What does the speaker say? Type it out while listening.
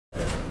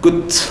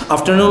Good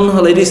afternoon,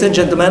 ladies and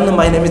gentlemen.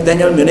 My name is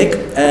Daniel Munich,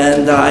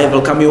 and I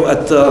welcome you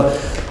at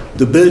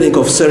the building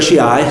of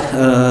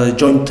CERGE-EI,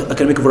 joint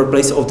academic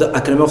workplace of the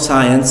Academy of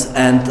Science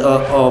and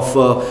of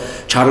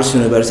Charles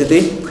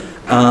University.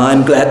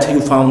 I'm glad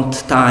you found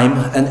time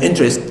and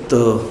interest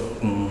to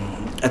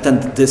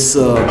attend this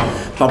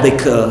public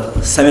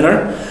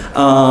seminar.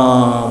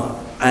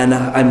 And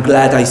I'm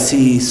glad I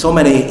see so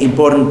many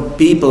important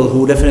people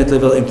who definitely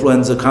will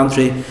influence the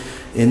country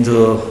in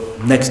the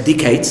next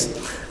decades.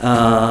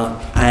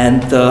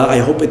 I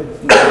hope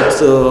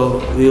what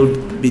we'll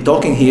be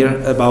talking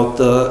here about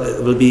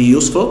will be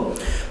useful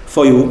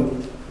for you.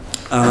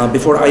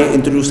 Before I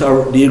introduce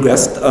our dear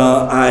guest,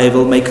 I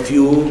will make a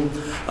few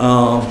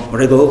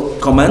regular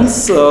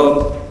comments,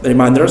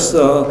 reminders.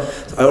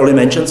 I already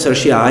mentioned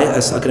CERGE-EI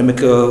as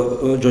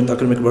joint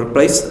academic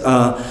workplace.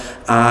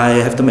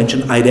 I have to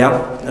mention IDEA,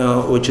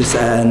 which is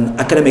an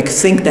academic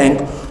think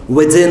tank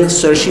within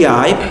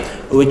CERGE-EI,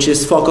 which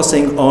is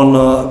focusing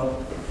on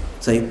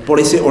say,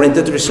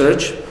 policy-oriented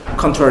research,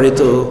 contrary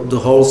to the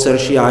whole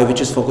CERGE-EI,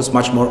 which is focused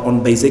much more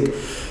on basic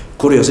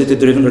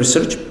curiosity-driven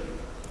research.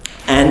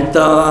 And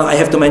I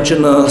have to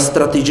mention a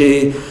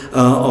strategy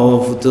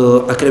of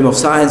the Academy of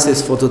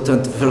Sciences for the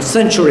 21st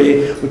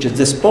century, which is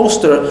this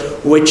poster,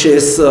 which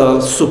is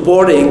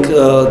supporting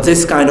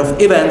this kind of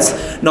events,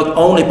 not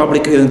only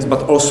public events,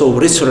 but also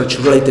research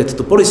related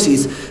to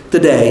policies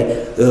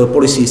today,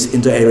 policies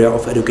in the area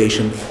of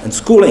education and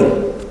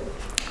schooling.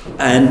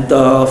 And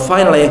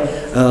finally,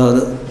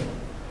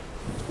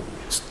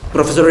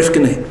 Professor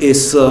Rivkin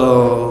is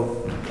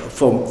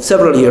for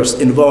several years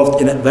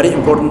involved in a very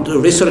important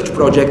research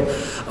project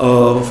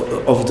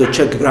of the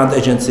Czech Grant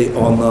Agency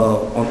on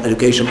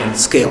education on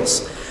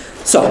skills.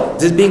 So,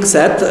 this being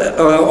said,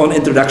 on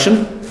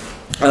introduction,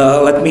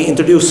 let me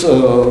introduce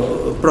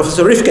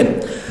Professor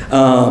Rivkin.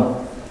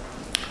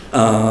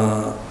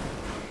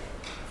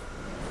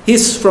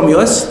 He's from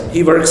US.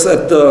 He works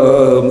at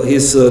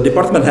his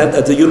department head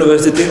at the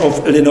University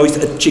of Illinois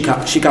at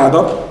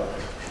Chicago,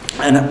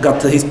 and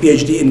got his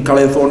PhD in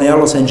California,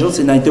 Los Angeles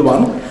in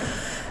 '91.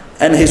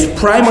 And his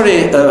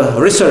primary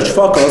research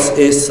focus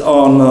is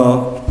on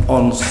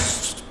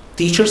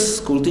teachers,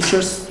 school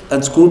teachers,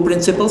 and school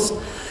principals,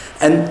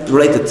 and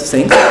related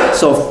things.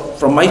 So,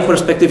 from my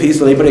perspective,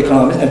 he's a labor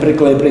economist,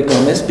 empirical labor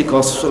economist,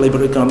 because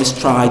labor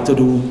economists try to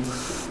do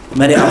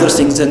many other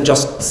things than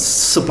just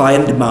supply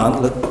and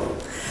demand.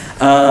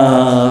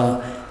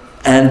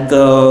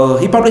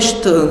 He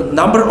published a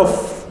number of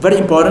very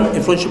important,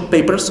 influential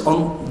papers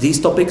on these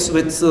topics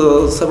with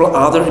several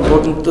other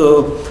important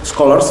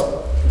scholars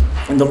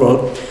in the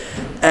world.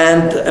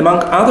 And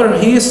among other,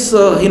 he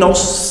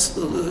knows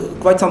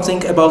quite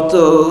something about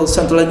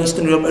Central and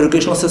Eastern Europe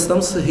educational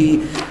systems.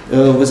 He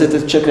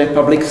visited Czech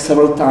Republic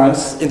several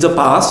times in the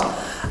past,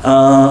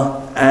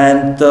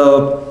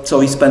 so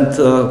he spent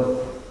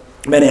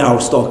many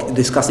hours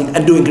discussing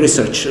and doing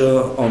research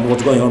on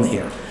what's going on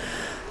here.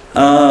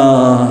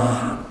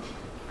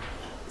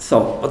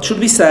 So, it should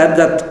be said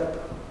that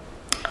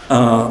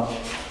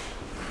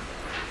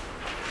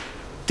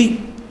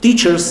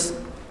teachers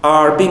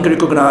are being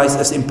recognized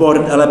as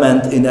important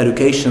element in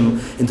education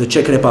in the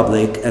Czech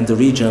Republic and the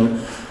region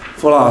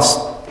for the last,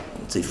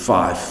 say,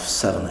 5,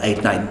 7,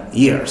 8, 9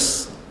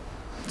 years.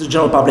 The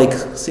general public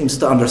seems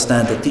to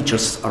understand that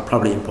teachers are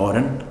probably an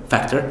important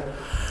factor,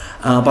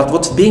 but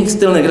what's being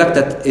still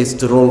neglected is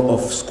the role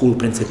of school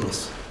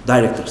principals,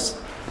 directors,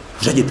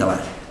 ředitelé.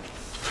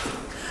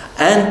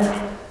 And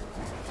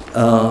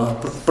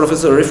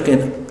Professor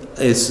Rivkin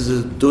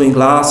is doing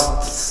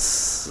last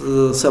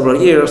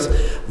several years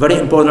very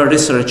important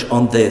research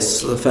on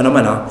this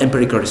phenomena,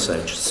 empirical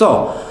research.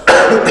 So,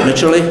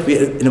 naturally, we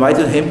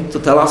invited him to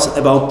tell us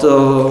about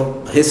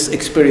his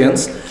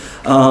experience.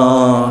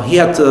 He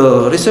had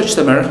a research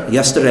seminar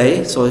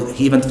yesterday, so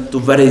he went to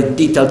very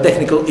detailed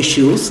technical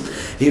issues.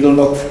 He will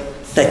not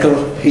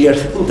tackle here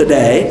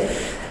today.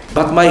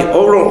 But my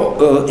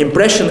overall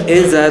impression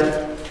is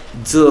that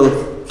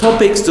the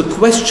topics, the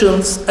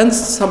questions, and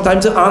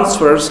sometimes the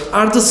answers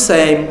are the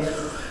same,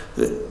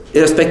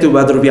 irrespective of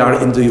whether we are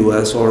in the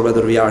US or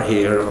whether we are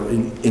here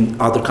in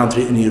other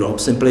countries in Europe.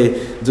 Simply,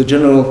 the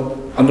general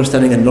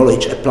understanding and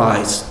knowledge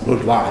applies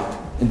worldwide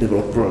in the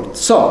world.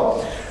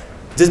 So,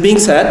 this being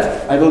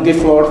said, I will give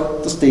floor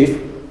to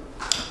Steve,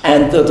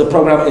 and the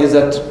program is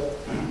that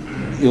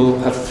you'll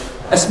have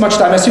as much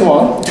time as you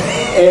want.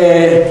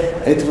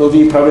 It will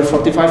be probably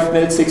 45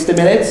 minutes, 60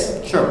 minutes.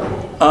 Sure.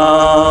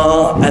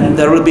 And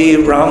there will be a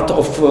round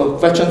of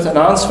questions and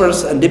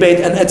answers and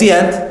debate. And at the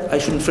end, I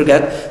shouldn't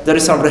forget, there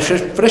is some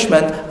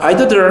refreshment,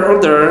 either there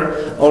or there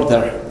or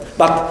there.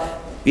 But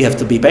we have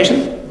to be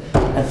patient,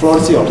 and floor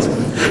is yours.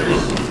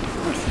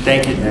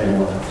 Thank you,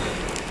 Daniel.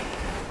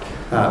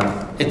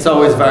 It's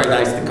always very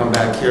nice to come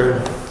back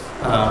here.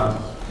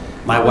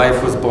 My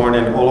wife was born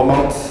in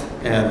Olomouc,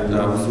 and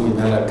so we've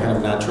had a kind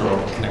of natural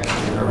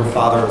connection. Her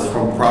father is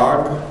from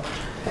Prague,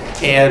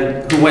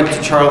 and who went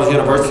to Charles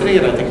University,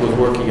 and I think was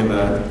working in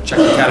the Czech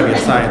Academy of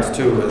Science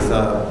too, as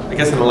I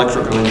guess an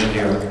electrical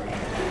engineer.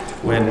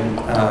 When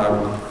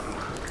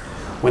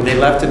when they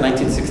left in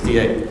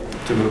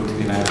 1968 to move to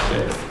the United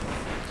States.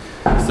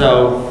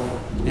 So,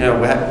 you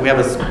know,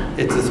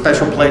 it's a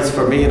special place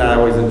for me, and I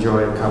always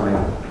enjoy coming.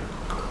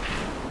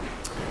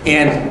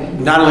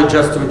 And not only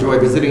just to enjoy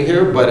visiting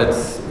here, but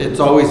it's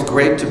always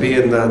great to be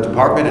in the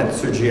department at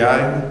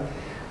CERGE-EI.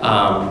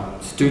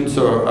 Students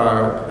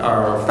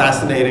are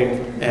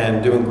fascinating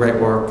and doing great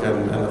work,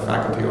 and the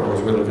faculty are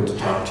always really good to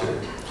talk to.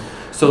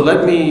 So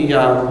let me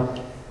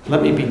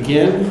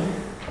begin.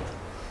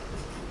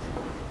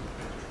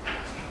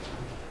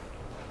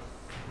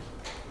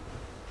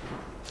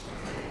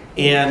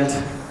 And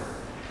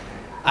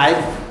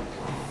I've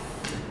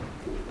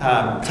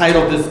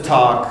titled this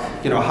talk,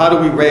 you know, how do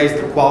we raise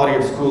the quality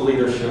of school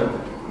leadership?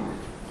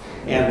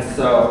 And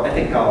so I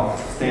think I'll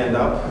stand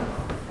up.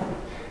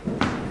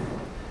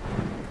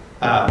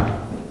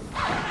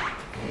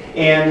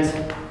 And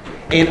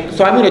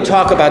so I'm going to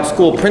talk about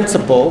school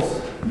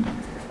principals.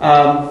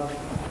 And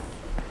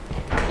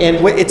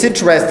it's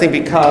interesting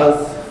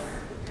because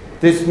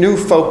this new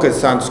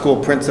focus on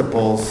school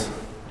principals,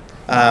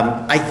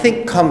 I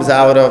think, comes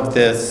out of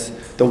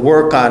the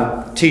work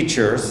on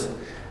teachers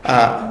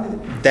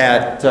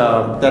that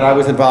I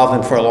was involved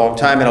in for a long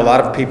time, and a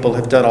lot of people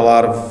have done a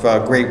lot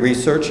of great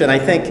research. And I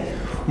think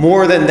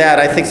more than that,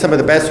 I think some of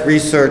the best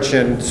research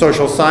in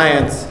social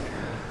science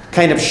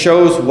kind of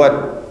shows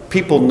what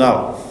people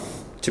know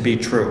to be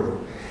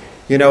true.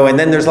 You know, and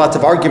then there's lots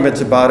of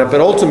arguments about it,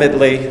 but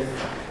ultimately,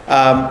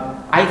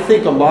 I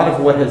think a lot of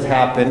what has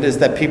happened is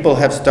that people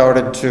have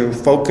started to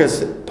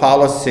focus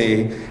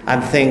policy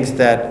on things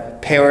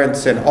that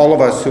parents and all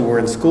of us who were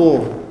in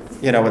school,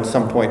 you know, at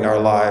some point in our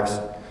lives,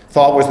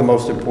 thought was the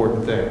most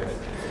important thing.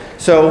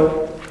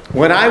 So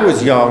when I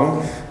was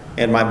young,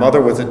 and my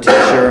mother was a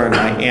teacher, and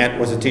my aunt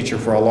was a teacher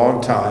for a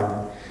long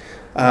time,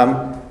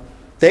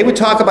 they would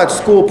talk about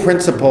school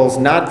principals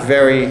not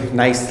very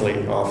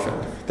nicely often.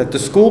 That the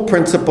school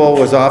principal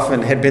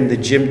had been the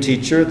gym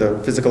teacher, the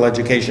physical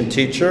education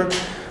teacher,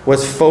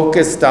 was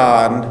focused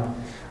on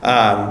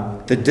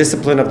the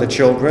discipline of the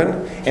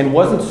children, and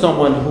wasn't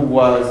someone who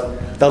was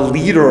the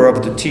leader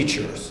of the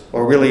teachers,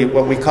 or really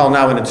what we call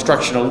now an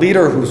instructional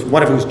leader,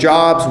 one of whose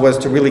jobs was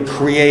to really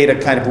create a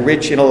kind of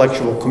rich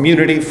intellectual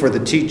community for the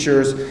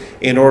teachers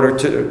in order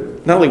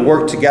to not only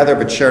work together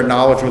but share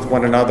knowledge with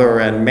one another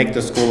and make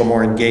the school a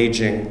more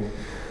engaging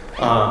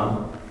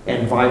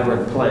and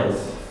vibrant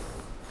place.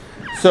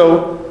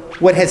 So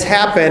what has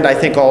happened, I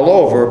think, all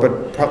over,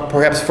 but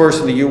perhaps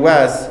first in the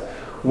US,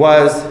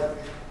 was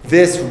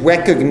this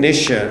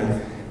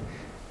recognition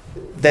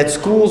that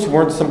schools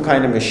weren't some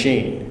kind of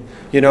machine,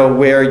 you know,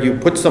 where you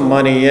put some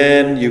money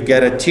in, you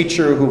get a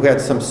teacher who had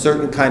some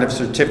certain kind of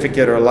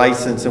certificate or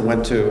license and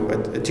went to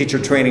a teacher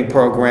training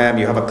program,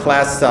 you have a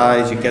class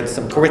size, you get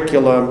some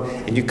curriculum,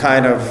 and you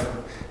kind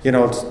of, you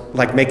know, it's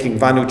like making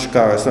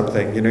vanuchka or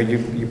something, you know,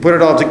 you put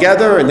it all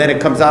together and then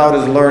it comes out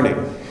as learning.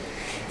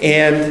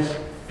 And,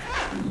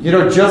 you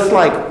know, just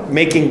like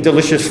making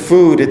delicious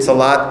food,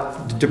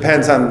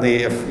 depends on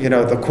the, you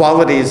know, the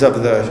qualities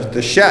of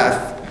the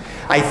chef.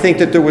 I think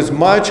that there was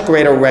much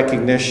greater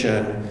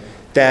recognition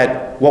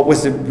that what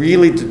was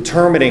really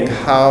determining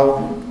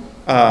how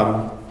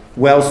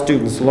well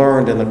students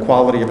learned and the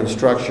quality of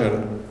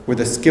instruction were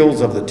the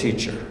skills of the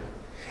teacher.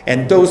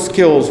 And those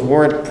skills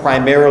weren't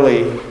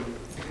primarily,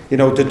 you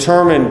know,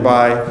 determined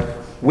by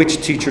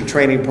which teacher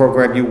training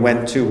program you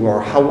went to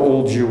or how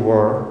old you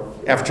were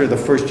after the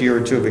first year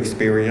or two of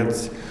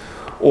experience,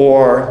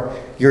 or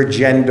your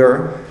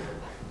gender.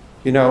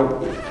 You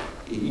know,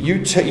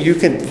 you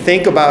can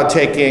think about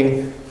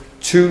taking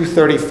two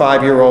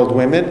 35-year-old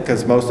women,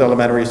 because most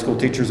elementary school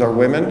teachers are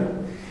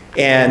women,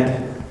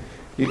 and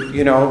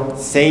you know,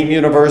 same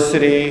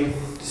university,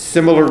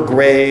 similar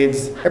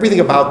grades,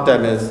 everything about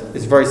them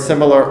is very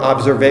similar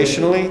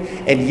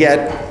observationally, and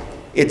yet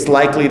it's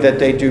likely that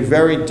they do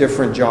very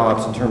different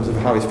jobs in terms of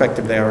how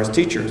effective they are as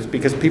teachers,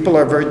 because people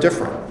are very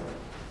different.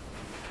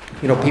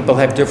 You know, people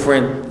have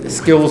different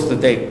skills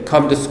that they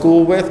come to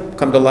school with,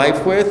 come to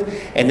life with,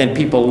 and then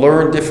people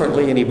learn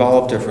differently and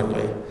evolve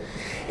differently.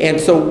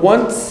 And so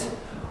once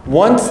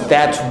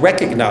that's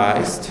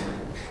recognized,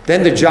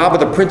 then the job of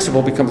the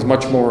principal becomes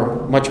much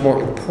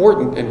more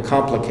important and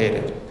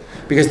complicated,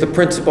 because the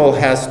principal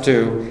has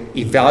to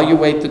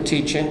evaluate the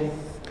teaching.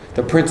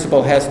 The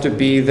principal has to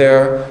be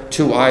there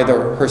to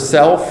either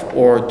herself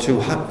or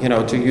to, you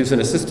know, to use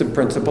an assistant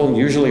principal,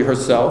 usually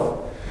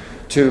herself,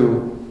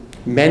 to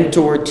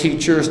mentor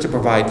teachers, to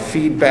provide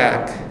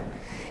feedback,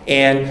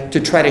 and to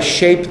try to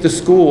shape the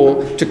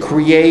school to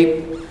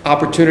create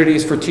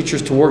opportunities for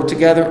teachers to work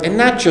together and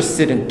not just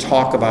sit and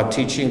talk about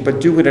teaching, but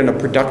do it in a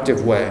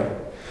productive way.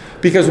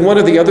 Because one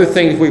of the other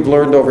things we've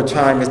learned over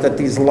time is that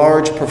these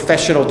large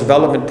professional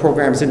development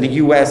programs in the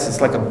US is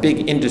like a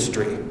big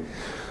industry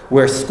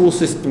where school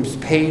systems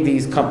pay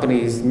these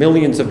companies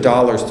millions of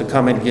dollars to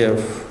come and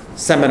give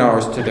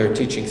seminars to their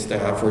teaching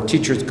staff, or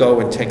teachers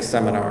go and take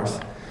seminars.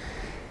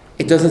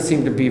 It doesn't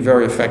seem to be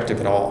very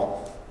effective at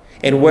all.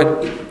 And what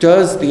it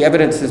does, the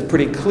evidence is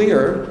pretty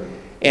clear,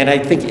 and I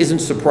think isn't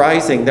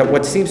surprising, that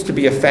what seems to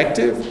be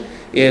effective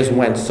is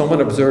when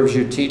someone observes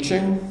you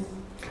teaching,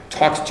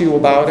 talks to you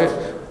about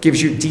it,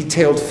 gives you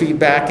detailed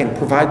feedback, and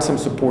provides some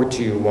support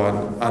to you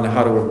on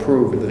how to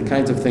improve and the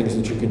kinds of things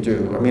that you can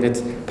do. I mean,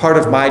 it's part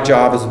of my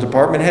job as a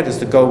department head is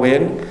to go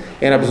in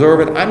and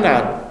observe it. I'm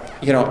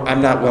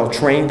not well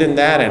trained in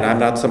that, and I'm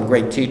not some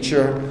great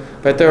teacher,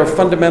 but there are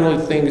fundamental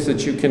things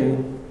that you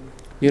can,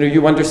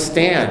 you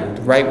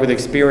understand, right, with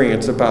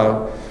experience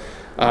about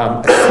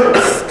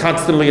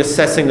constantly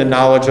assessing the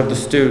knowledge of the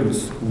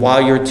students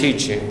while you're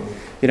teaching,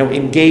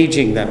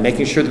 engaging them,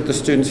 making sure that the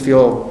students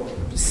feel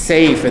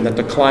safe and that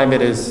the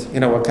climate is,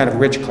 a kind of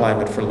rich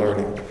climate for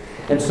learning.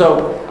 And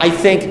so I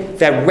think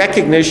that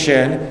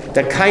recognition,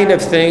 the kind of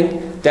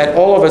thing that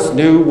all of us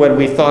knew when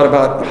we thought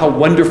about how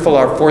wonderful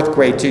our 4th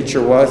grade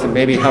teacher was and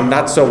maybe how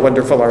not so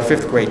wonderful our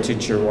 5th grade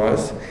teacher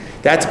was,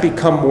 that's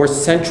become more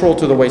central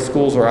to the way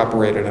schools are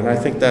operated, and I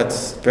think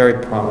that's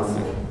very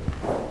promising.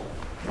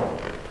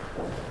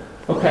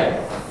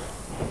 Okay.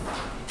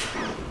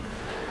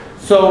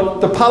 So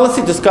the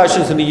policy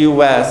discussions in the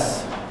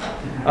U.S.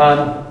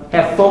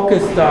 Have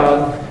focused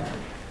on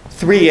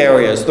 3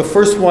 areas. The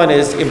first one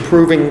is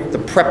improving the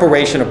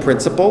preparation of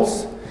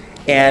principals,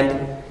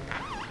 and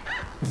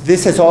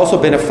this has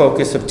also been a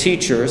focus of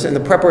teachers, and the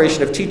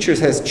preparation of teachers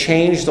has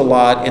changed a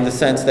lot in the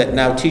sense that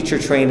now teacher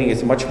training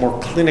is much more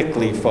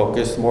clinically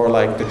focused, more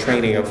like the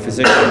training of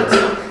physicians,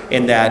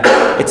 in that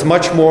it's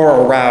much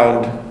more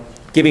around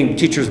giving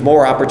teachers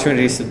more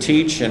opportunities to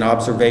teach and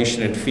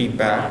observation and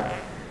feedback.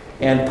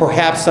 And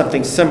perhaps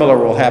something similar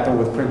will happen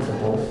with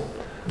principals,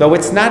 though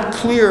it's not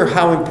clear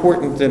how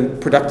important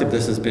and productive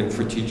this has been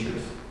for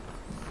teachers.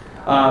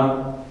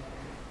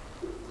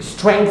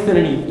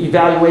 Strengthening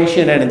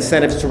evaluation and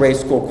incentives to raise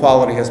school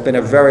quality has been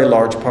a very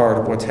large part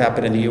of what's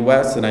happened in the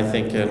US and I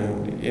think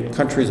in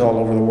countries all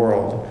over the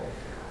world.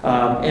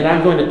 And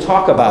I'm going to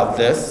talk about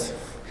this.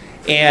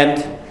 And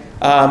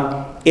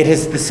it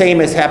is the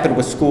same as happened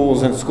with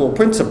schools and school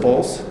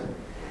principals.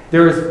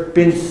 There has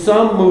been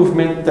some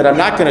movement that I'm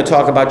not going to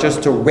talk about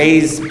just to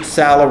raise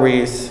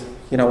salaries,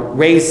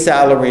 raise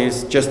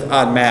salaries just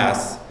en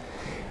masse.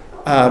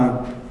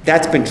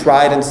 That's been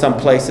tried in some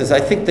places. I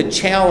think the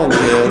challenge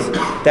is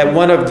that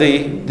one of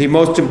the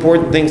most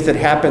important things that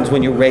happens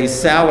when you raise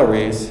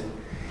salaries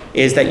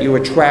is that you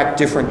attract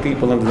different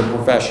people into the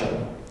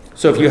profession.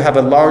 So if you have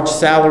a large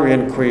salary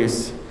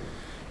increase,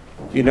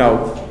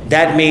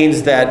 that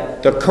means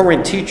that the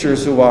current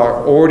teachers who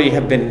already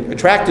have been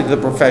attracted to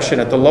the profession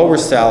at the lower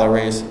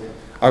salaries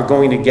are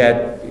going to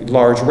get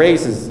large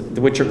raises,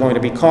 which are going to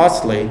be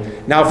costly.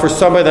 Now, for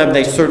some of them,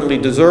 they certainly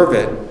deserve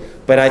it.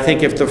 But I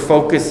think if the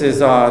focus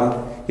is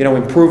on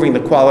improving the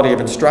quality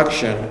of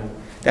instruction,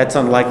 that's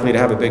unlikely to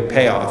have a big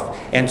payoff.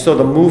 And so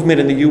the movement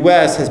in the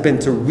US has been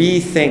to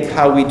rethink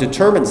how we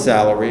determine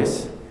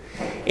salaries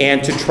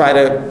and to try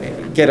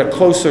to get a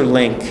closer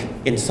link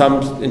in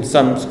some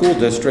school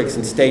districts,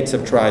 and states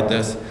have tried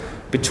this,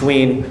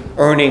 between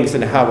earnings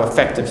and how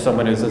effective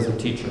someone is as a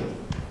teacher.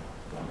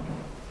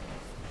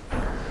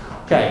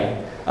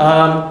 Okay.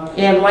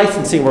 And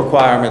licensing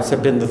requirements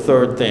have been the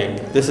third thing.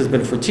 This has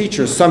been for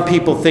teachers. Some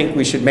people think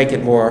we should make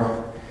it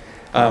more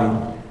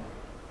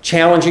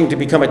challenging to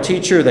become a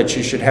teacher, that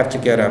you should have to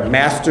get a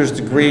master's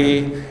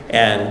degree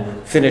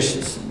and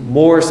finish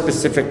more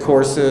specific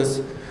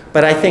courses.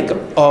 But I think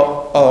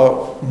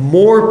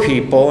more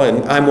people,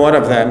 and I'm one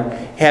of them,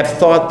 have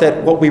thought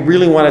that what we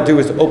really want to do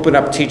is open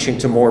up teaching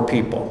to more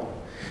people.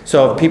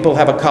 So if people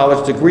have a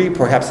college degree,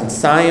 perhaps in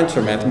science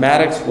or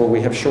mathematics, where we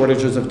have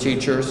shortages of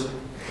teachers,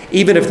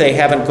 even if they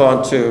haven't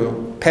gone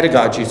to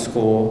pedagogy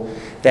school,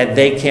 that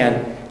they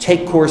can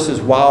take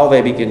courses while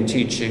they begin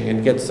teaching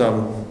and get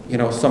some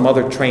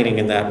other training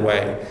in that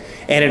way.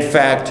 And in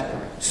fact,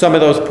 some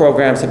of those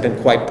programs have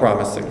been quite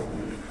promising.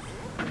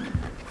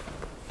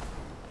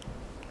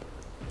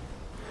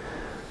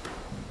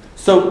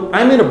 So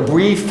I'm going to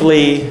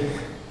briefly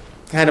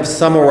kind of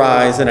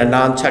summarize in a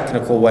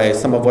non-technical way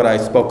some of what I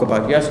spoke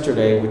about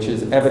yesterday, which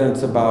is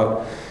evidence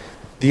about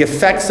the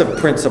effects of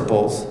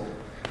principles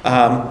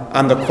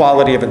on the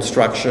quality of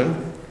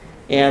instruction.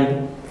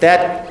 And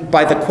that,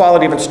 by the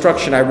quality of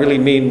instruction, I really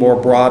mean more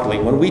broadly.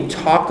 When we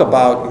talk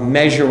about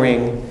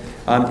measuring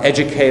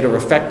educator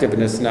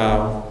effectiveness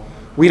now,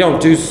 we don't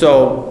do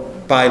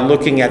so by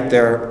looking at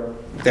their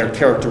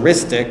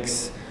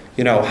characteristics,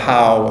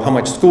 how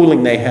much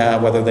schooling they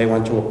have, whether they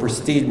went to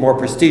a more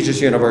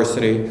prestigious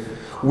university.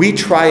 We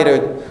try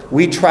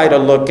to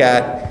look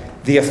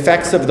at the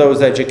effects of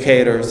those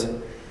educators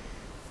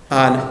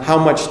on how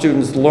much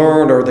students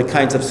learn or the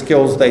kinds of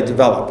skills they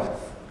develop.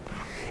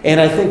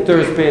 And I think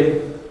there's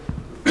been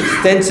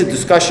extensive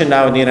discussion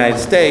now in the United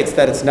States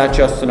that it's not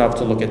just enough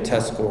to look at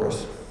test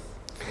scores.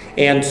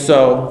 And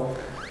so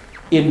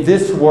in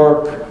this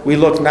work, we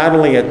look not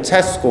only at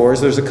test scores,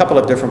 there's a couple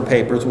of different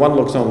papers. One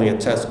looks only at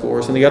test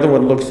scores, and the other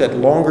one looks at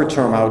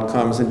longer-term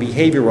outcomes and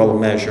behavioral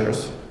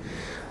measures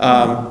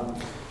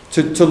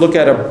to look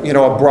at a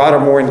broader,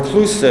 more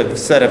inclusive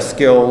set of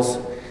skills,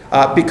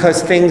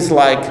 because things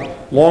like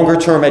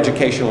longer-term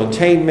educational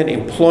attainment,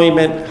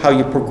 employment, how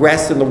you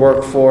progress in the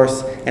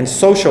workforce, and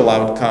social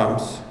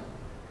outcomes,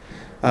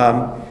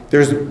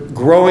 there's a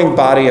growing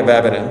body of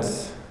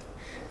evidence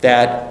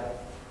that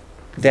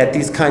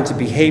these kinds of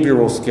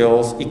behavioral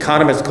skills,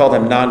 economists call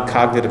them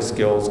non-cognitive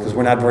skills because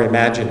we're not very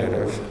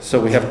imaginative.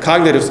 So we have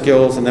cognitive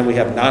skills and then we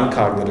have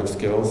non-cognitive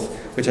skills,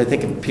 which I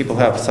think if people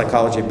have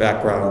psychology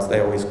backgrounds, they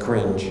always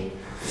cringe.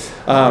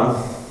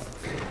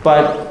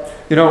 But,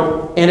 you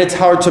know, and it's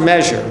hard to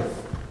measure,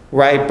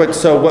 right? But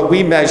so what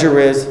we measure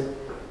is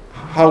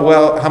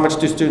how much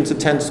do students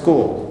attend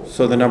school?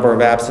 So the number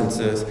of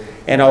absences,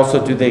 and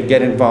also do they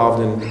get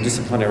involved in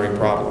disciplinary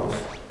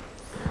problems?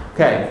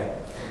 Okay.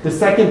 The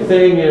second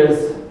thing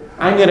is,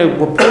 I'm going to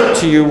report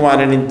to you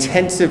on an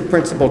intensive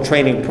principal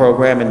training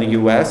program in the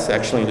US,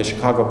 actually in the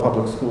Chicago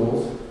Public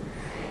Schools.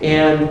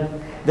 And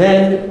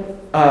then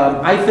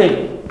I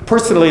think,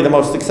 personally, the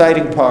most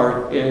exciting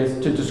part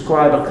is to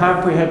describe a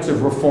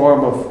comprehensive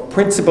reform of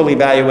principal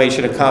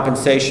evaluation and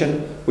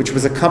compensation, which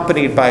was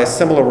accompanied by a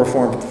similar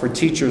reform for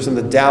teachers in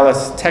the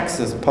Dallas,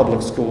 Texas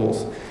public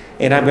schools.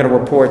 And I'm going to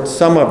report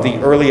some of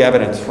the early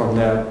evidence from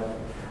that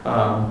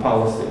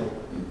policy.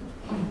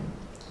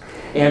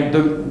 And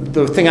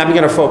the thing I'm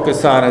going to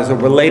focus on is a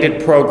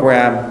related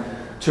program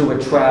to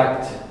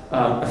attract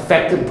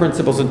effective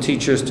principals and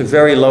teachers to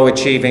very low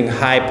achieving,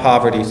 high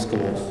poverty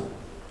schools.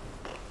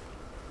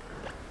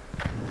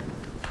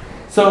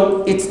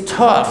 So it's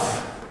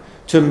tough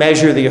to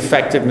measure the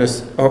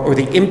effectiveness or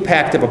the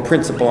impact of a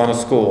principal on a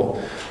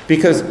school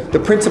because the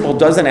principal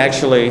doesn't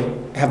actually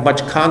have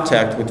much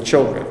contact with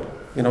children.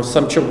 You know,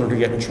 some children do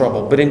get in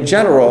trouble. But in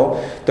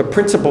general, the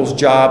principal's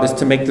job is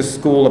to make the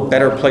school a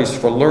better place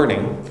for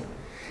learning.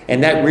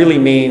 And that really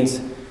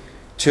means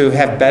to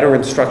have better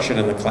instruction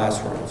in the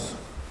classrooms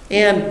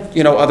and,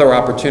 you know, other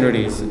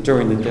opportunities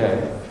during the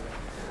day.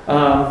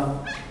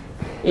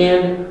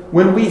 And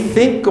when we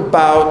think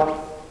about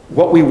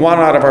what we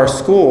want out of our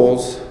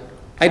schools,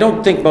 I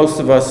don't think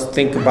most of us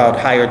think about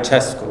higher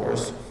test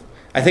scores.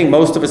 I think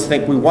most of us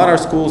think we want our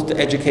schools to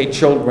educate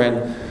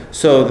children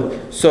so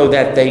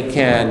that they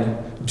can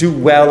do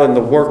well in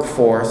the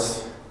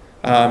workforce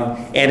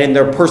and in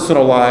their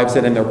personal lives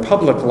and in their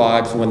public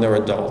lives when they're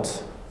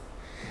adults.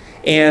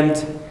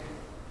 And,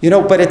 you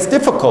know, but it's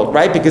difficult,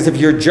 right? Because if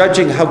you're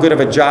judging how good of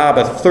a job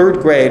a third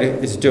grade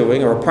is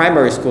doing or a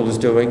primary school is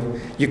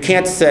doing, you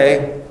can't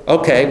say,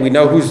 okay, we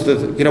know who's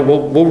the, you know,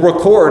 we'll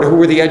record who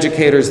were the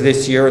educators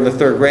this year in the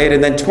third grade,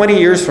 and then 20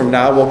 years from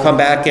now, we'll come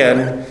back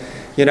and,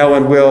 you know,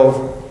 and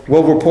we'll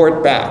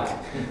report back.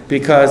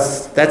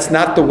 Because that's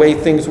not the way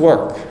things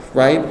work,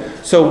 right?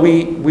 So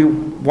we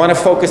want to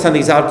focus on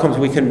these outcomes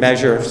we can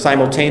measure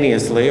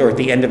simultaneously or at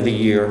the end of the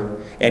year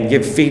and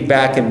give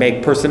feedback and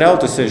make personnel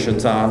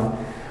decisions on.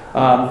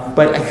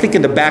 But I think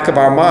in the back of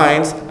our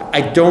minds,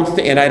 I don't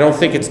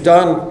think it's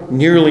done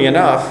nearly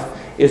enough,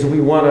 is we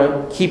want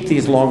to keep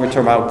these longer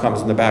term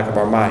outcomes in the back of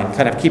our mind,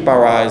 kind of keep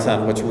our eyes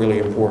on what's really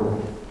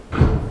important.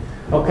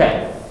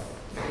 Okay,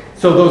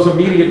 so those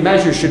immediate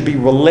measures should be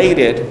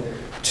related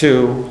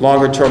to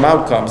longer term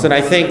outcomes. And I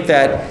think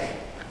that,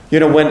 you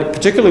know,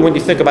 particularly when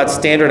you think about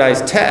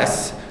standardized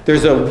tests,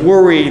 there's a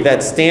worry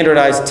that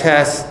standardized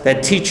tests,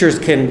 that teachers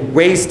can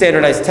raise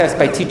standardized tests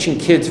by teaching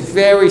kids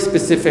very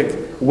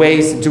specific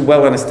ways to do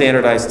well on a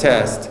standardized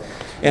test.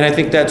 And I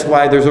think that's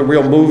why there's a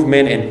real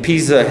movement, and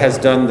PISA has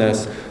done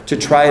this, to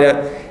try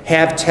to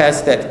have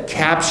tests that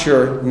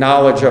capture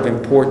knowledge of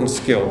important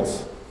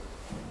skills.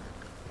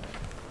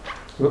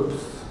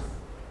 Whoops.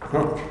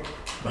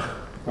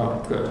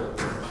 Oh, good.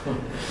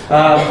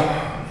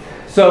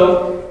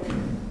 So,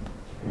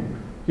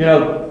 you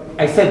know,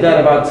 I said that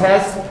about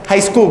tests. High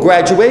school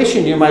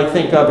graduation, you might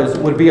think of as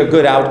would be a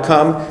good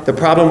outcome. The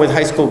problem with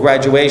high school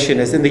graduation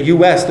is in the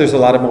US, there's a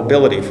lot of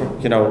mobility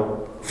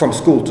from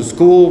school to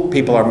school.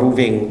 People are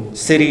moving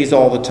cities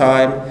all the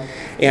time.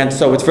 And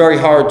so it's very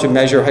hard to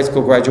measure high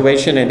school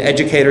graduation, and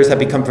educators have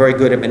become very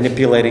good at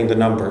manipulating the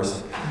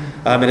numbers.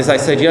 And as I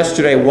said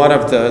yesterday,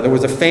 there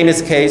was a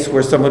famous case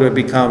where someone would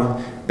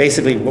become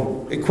basically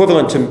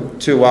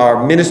equivalent to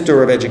our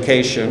Minister of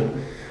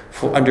Education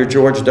under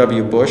George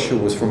W. Bush, who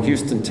was from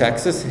Houston,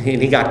 Texas, and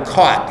he got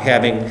caught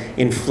having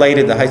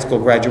inflated the high school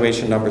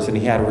graduation numbers, and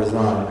he had to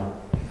resign.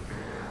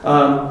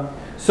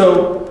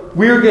 So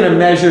we're going to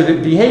measure the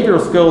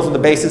behavioral skills on the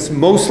basis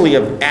mostly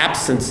of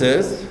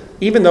absences,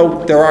 even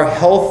though there are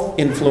health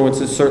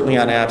influences certainly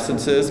on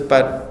absences,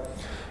 but,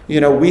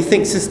 you know, we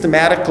think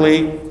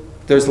systematically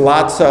there's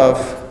lots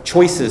of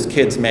choices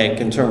kids make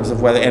in terms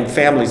of whether, and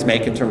families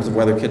make in terms of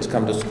whether kids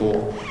come to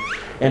school.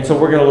 And so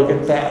we're going to look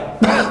at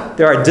that.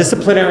 There are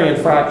disciplinary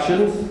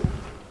infractions.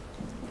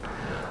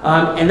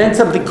 And then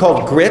something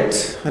called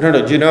grit. I don't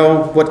know, do you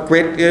know what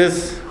grit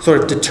is?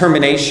 Sort of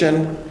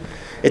determination.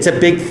 It's a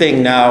big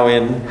thing now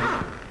in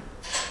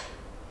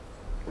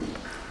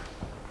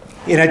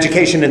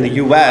education in the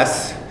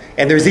US.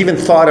 And there's even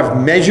thought of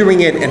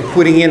measuring it and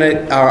putting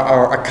in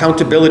our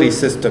accountability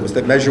systems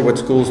that measure what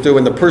schools do.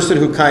 And the person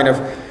who kind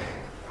of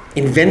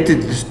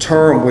invented this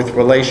term with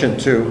relation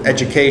to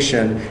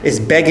education is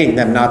begging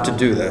them not to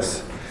do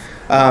this.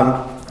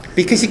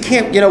 Because you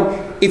can't, you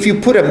know, if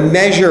you put a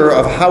measure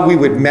of how we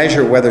would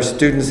measure whether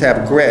students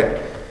have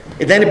grit,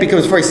 then it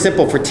becomes very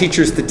simple for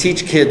teachers to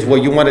teach kids,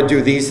 well, you want to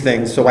do these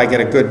things so I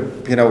get a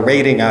good,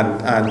 rating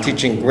on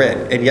teaching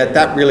grit. And yet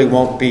that really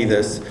won't be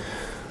this,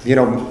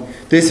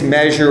 this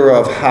measure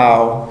of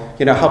how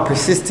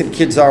persistent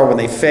kids are when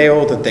they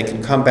fail, that they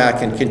can come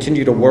back and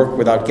continue to work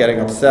without getting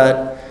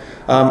upset.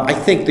 I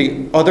think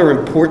the other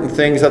important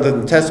things other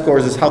than test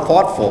scores is how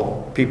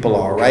thoughtful people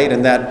are, right?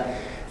 And that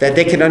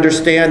they can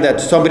understand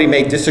that somebody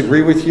may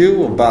disagree with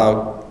you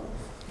about,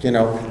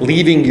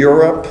 leaving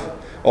Europe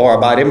or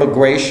about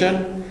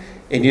immigration,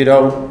 and you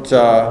don't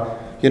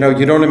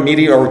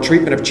immediately, or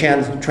treatment of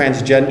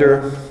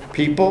transgender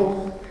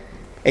people,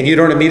 and you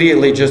don't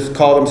immediately just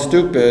call them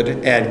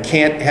stupid and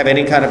can't have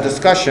any kind of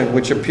discussion,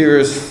 which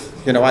appears,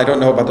 I don't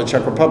know about the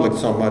Czech Republic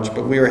so much,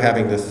 but we are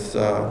having this,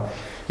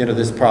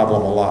 this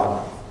problem a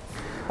lot.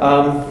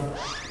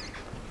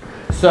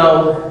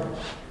 So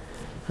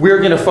we're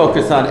going to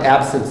focus on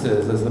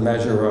absences as the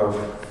measure of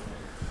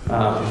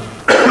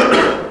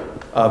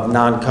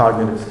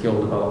non-cognitive skill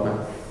development.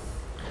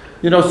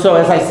 So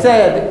as I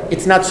said,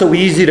 it's not so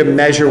easy to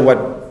measure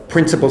what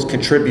principals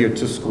contribute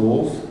to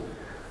schools.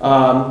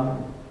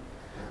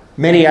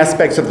 Many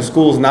aspects of the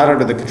school is not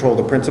under the control of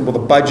the principal. The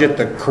budget,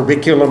 the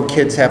curriculum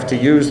kids have to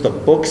use, the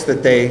books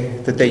that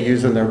they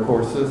use in their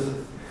courses.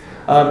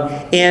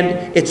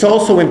 And it's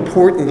also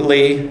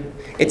importantly,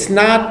 it's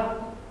not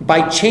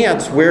by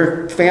chance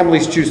where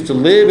families choose to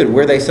live and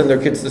where they send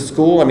their kids to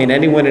school. I mean,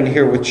 anyone in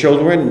here with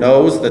children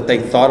knows that they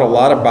thought a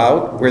lot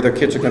about where their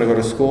kids are going to go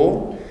to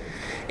school.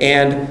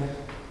 And,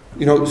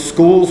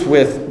 schools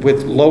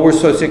with lower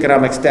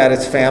socioeconomic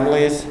status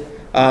families,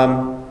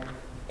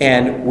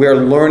 and where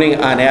learning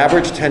on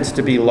average tends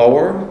to be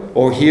lower,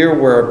 or here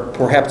where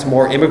perhaps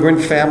more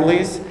immigrant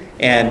families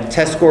and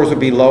test scores would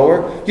be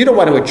lower, you don't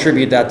want to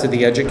attribute that to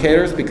the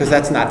educators because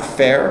that's not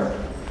fair.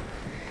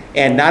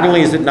 And not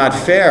only is it not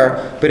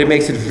fair, but it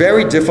makes it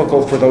very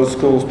difficult for those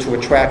schools to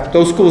attract.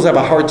 Those schools have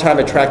a hard time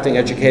attracting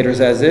educators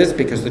as is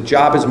because the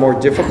job is more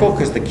difficult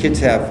because the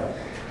kids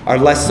are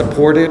less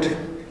supported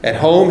at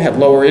home, have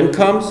lower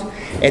incomes.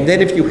 And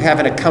then if you have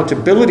an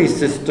accountability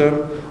system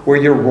where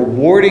you're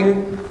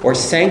rewarding or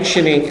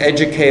sanctioning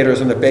educators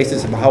on the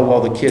basis of how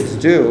well the kids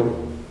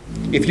do,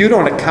 if you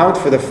don't account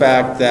for the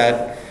fact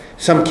that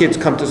some kids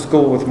come to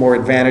school with more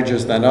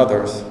advantages than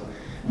others,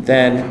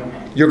 then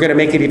you're going to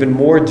make it even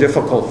more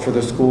difficult for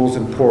the schools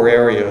in poor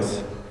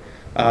areas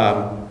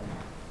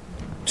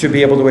to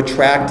be able to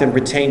attract and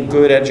retain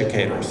good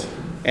educators.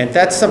 And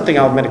that's something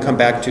I'm going to come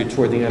back to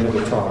toward the end of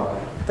the talk.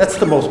 That's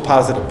the most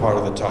positive part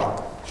of the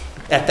talk,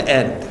 at the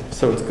end,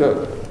 so it's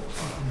good.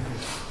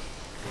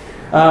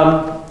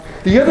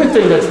 The other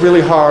thing that's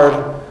really hard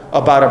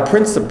about a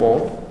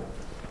principal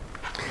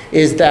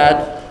is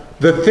that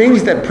the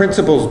things that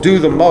principals do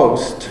the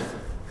most,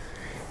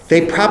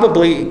 they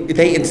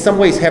in some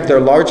ways have their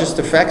largest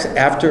effects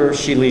after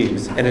she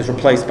leaves and is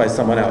replaced by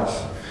someone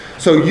else.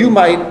 So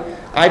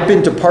I've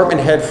been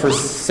department head for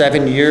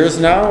 7 years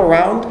now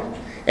around,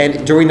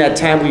 and during that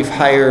time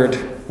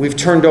we've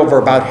turned over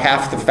about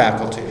half the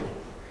faculty.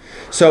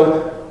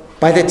 So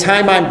by the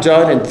time I'm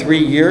done in 3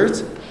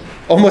 years,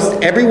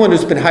 almost everyone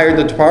who's been hired in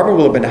the department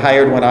will have been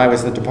hired when I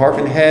was the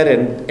department head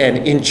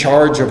and in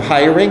charge of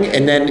hiring,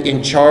 and then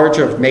in charge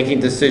of making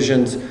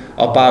decisions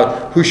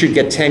about who should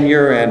get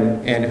tenure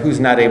and who's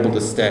not able to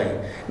stay.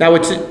 Now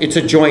it's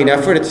a joint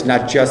effort. It's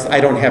not just,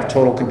 I don't have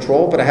total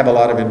control, but I have a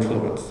lot of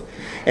influence.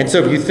 And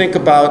so if you think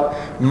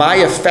about my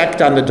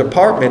effect on the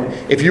department,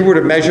 if you were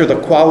to measure the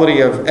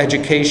quality of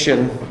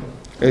education,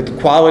 the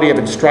quality of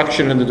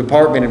instruction in the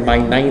department in my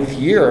 9th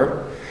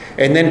year,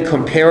 and then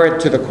compare it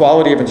to the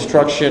quality of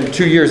instruction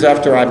 2 years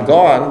after I'm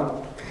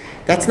gone,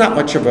 that's not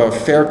much of a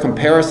fair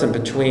comparison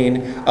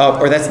between,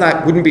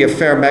 wouldn't be a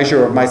fair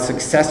measure of my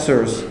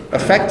successor's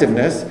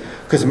effectiveness,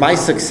 because my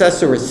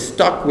successor is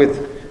stuck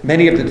with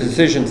many of the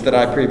decisions that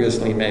I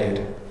previously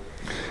made.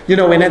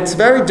 And it's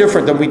very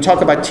different than we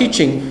talk about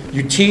teaching.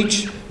 You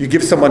teach, you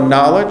give someone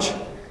knowledge,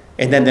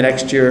 and then the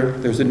next year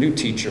there's a new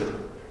teacher.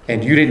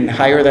 And you didn't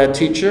hire that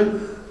teacher.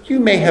 You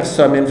may have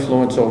some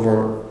influence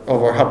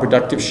over how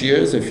productive she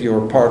is if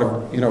you're part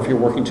of, if you're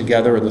working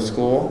together in the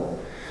school.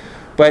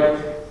 But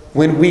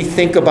when we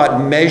think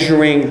about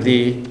measuring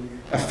the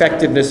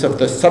effectiveness of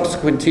the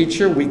subsequent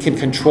teacher, we can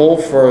control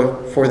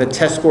for the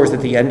test scores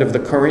at the end of the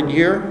current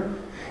year.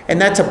 And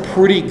that's a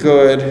pretty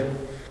good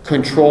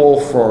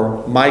control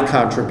for my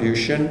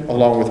contribution,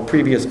 along with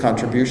previous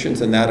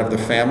contributions and that of the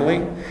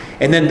family.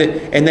 And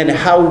then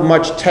how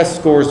much test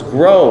scores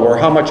grow or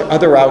how much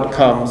other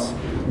outcomes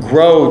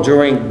grow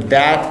during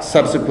that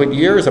subsequent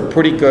year is a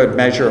pretty good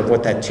measure of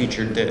what that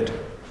teacher did.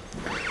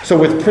 So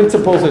with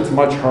principals, it's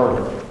much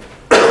harder.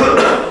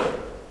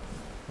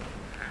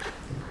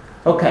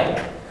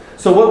 Okay,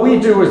 so what we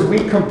do is we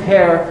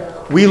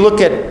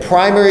look at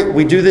primary,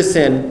 we do this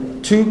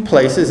in 2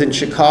 places. In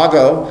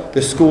Chicago,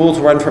 the schools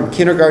run from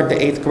kindergarten to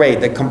 8th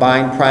grade. They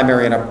combine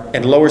primary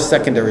and lower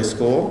secondary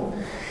school.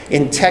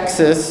 In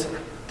Texas,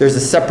 there's a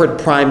separate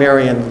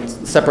primary and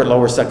separate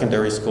lower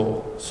secondary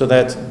school. So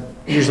that's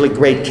usually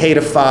grade K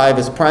to 5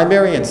 is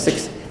primary and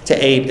 6 to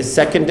 8 is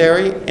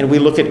secondary, and we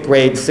look at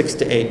grades 6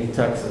 to 8 in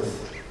Texas.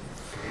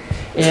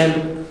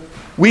 And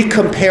we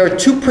compare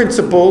two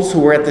principals who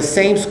were at the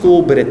same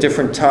school but at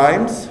different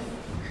times.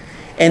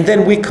 And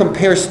then we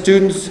compare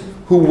students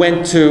who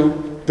went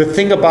to, the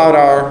thing about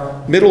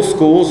our middle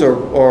schools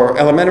or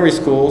elementary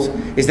schools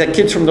is that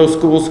kids from those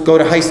schools go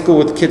to high school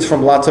with kids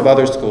from lots of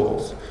other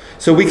schools.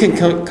 So we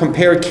can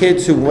compare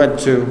kids who went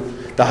to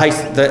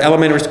the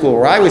elementary school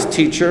where I was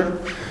teacher,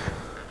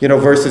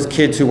 versus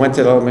kids who went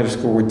to the elementary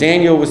school where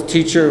Daniel was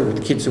teacher,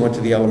 with kids who went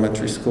to the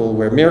elementary school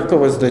where Mirka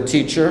was the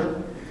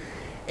teacher.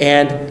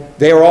 And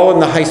they are all in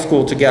the high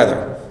school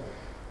together.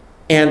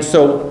 And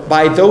so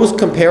by those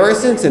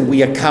comparisons, and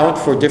we account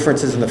for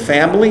differences in the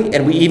family,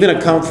 and we even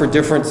account for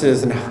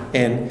differences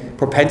in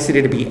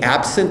propensity to be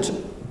absent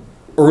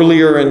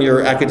earlier in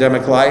your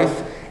academic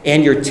life,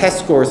 and your test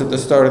scores at the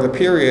start of the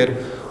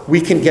period,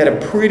 we can get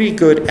a pretty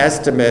good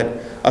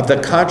estimate of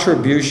the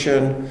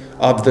contribution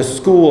of the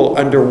school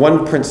under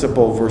one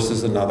principal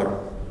versus another.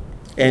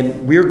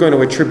 And we're going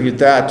to attribute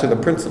that to the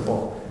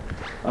principal.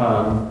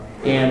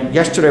 And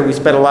yesterday we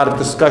spent a lot of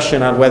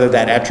discussion on whether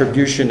that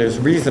attribution is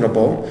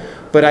reasonable,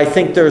 but I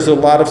think there's a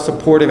lot of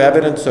supportive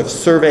evidence, of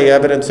survey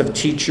evidence of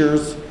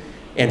teachers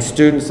and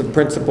students and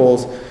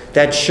principals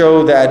that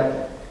show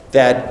that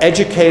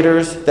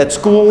educators, that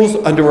schools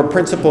under a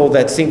principal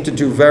that seem to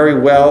do very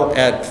well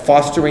at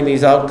fostering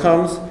these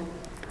outcomes,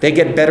 they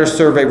get better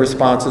survey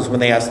responses when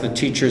they ask the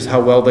teachers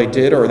how well they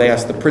did, or they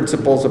ask the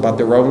principals about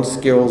their own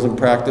skills and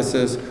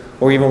practices,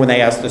 or even when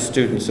they ask the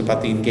students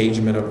about the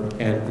engagement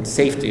and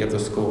safety of the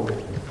school.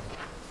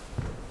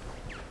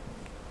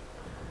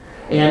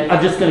 And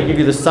I'm just going to give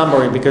you the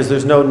summary because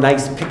there's no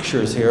nice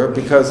pictures here,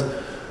 because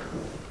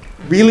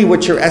really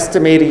what you're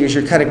estimating is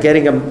you're kind of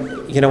getting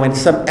in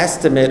some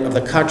estimate of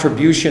the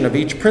contribution of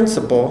each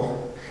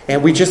principal,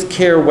 and we just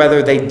care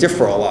whether they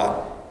differ a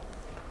lot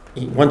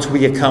once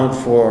we account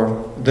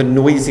for the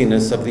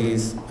noisiness of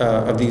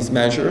these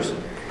measures.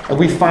 And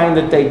we find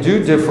that they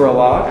do differ a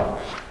lot.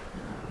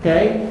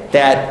 Okay,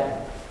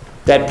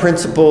 that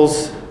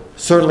principles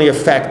certainly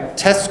affect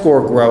test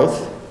score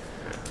growth,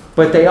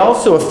 but they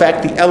also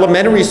affect the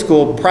elementary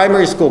school,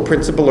 primary school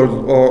principal,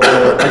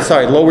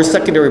 lower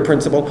secondary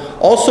principal,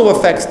 also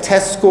affects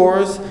test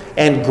scores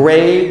and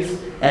grades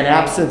and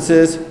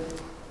absences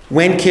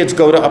when kids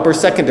go to upper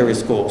secondary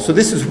school. So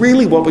this is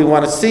really what we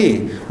want to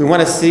see. We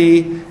want to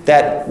see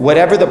that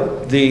whatever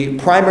the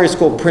primary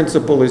school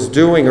principal is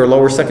doing or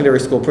lower secondary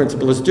school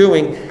principal is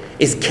doing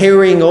is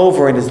carrying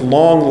over and is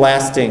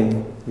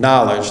long-lasting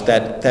knowledge,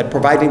 that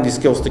providing these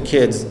skills to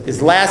kids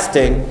is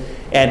lasting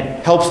and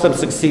helps them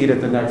succeed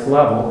at the next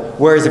level.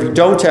 Whereas if you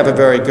don't have a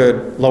very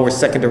good lower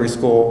secondary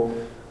school,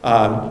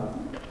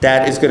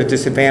 that is going to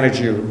disadvantage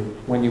you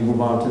when you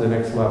move on to the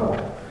next level.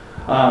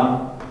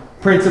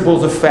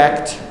 Principles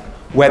affect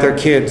whether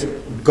kids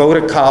go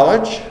to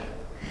college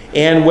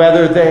and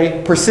whether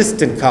they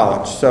persist in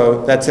college.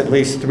 So that's at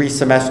least 3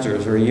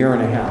 semesters or a year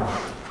and a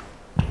half.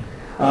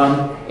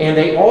 And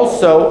they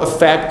also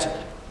affect,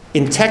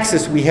 in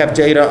Texas, we have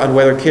data on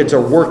whether kids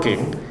are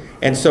working.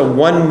 And so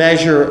one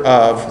measure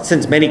of,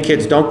 since many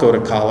kids don't go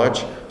to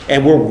college,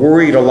 and we're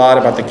worried a lot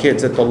about the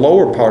kids at the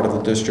lower part of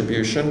the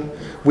distribution,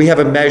 we have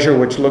a measure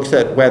which looks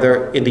at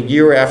whether in the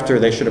year after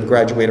they should have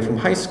graduated from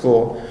high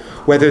school,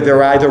 whether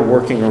they're either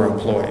working or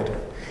employed.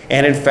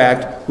 And in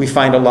fact, we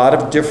find a lot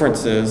of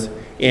differences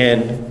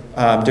in,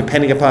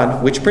 depending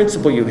upon which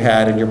principal you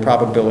had and your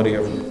probability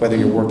of whether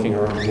you're working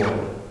or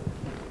employed.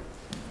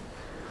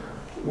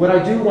 What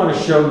I do want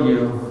to show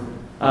you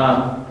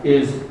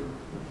is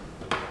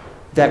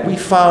that we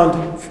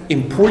found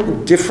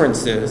important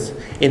differences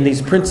in these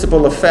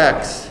principal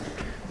effects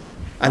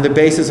on the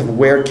basis of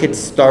where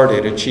kids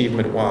started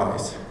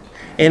achievement-wise.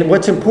 And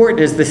what's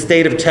important is the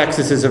state of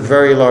Texas is a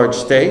very large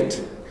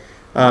state.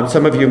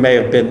 Some of you may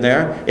have been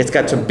there. It's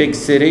got some big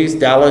cities,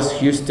 Dallas,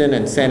 Houston,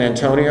 and San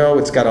Antonio.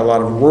 It's got a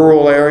lot of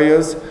rural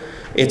areas.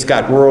 It's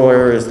got rural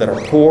areas that are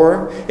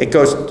poor. It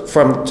goes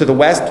to the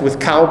west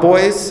with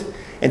cowboys,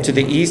 and to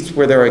the east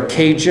where there are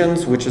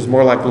Cajuns, which is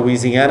more like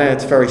Louisiana.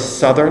 It's very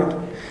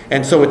southern.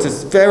 And so it's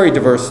a very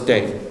diverse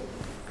state.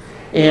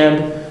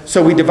 And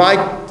so we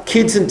divide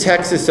kids in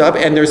Texas up,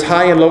 and there's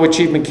high and low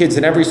achievement kids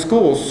in every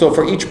school. So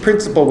for each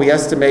principal, we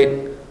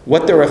estimate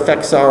what their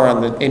effects are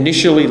on the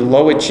initially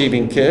low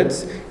achieving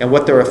kids and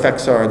what their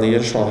effects are on the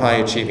initial high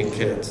achieving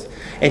kids.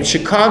 And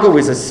Chicago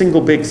is a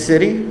single big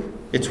city.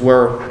 It's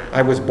where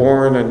I was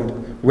born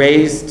and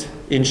raised,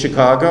 in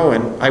Chicago,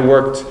 and I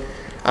worked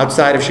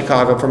outside of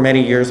Chicago for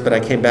many years, but I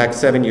came back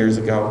 7 years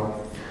ago.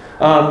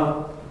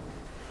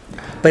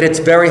 But it's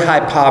very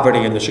high poverty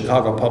in the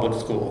Chicago public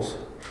schools.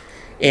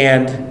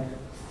 And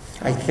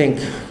I think,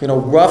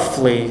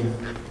 roughly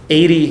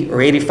 80 or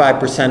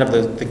 85%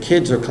 of the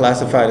kids are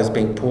classified as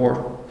being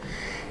poor.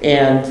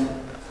 And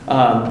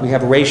we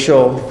have we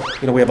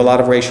have a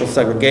lot of racial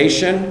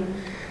segregation.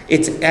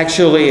 It gets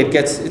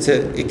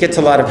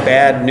a lot of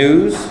bad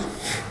news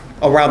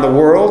around the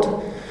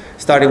world,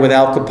 starting with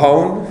Al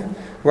Capone,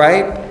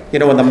 right?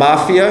 And the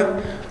mafia.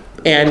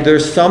 And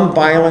there's some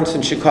violence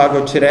in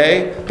Chicago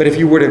today, but if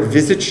you were to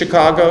visit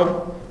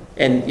Chicago,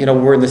 and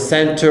we're in the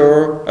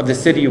center of the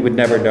city, you would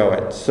never know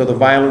it. So the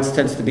violence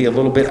tends to be a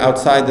little bit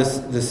outside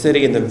the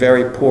city in the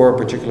very poor,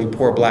 particularly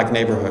poor black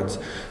neighborhoods.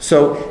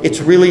 So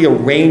it's really a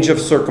range of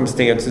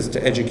circumstances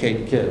to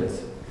educate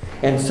kids.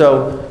 And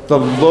so the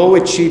low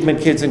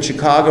achievement kids in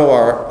Chicago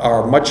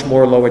are much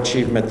more low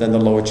achievement than the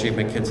low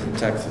achievement kids in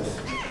Texas.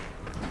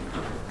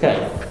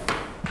 Okay.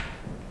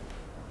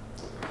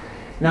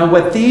 Now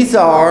what these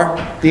are,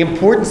 the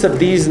importance of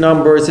these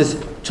numbers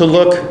is to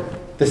look.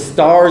 The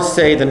stars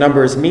say the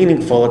number is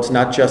meaningful, it's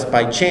not just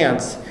by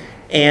chance.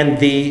 And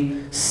the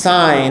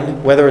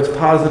sign, whether it's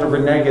positive or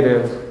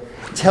negative,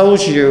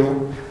 tells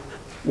you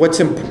what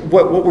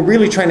we're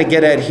really trying to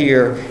get at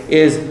here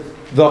is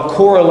the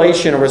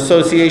correlation or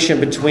association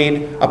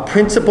between a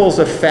principal's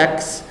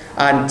effects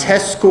on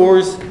test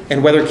scores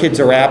and whether kids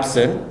are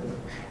absent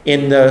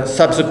in the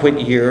subsequent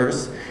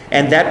years,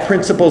 and that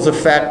principal's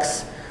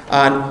effects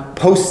on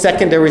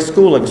post-secondary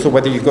schooling, so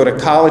whether you go to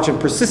college and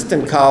persist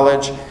in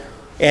college,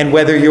 and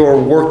whether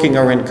you're working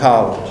or in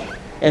college.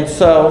 And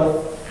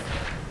so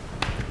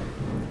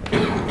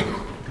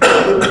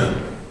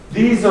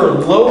these are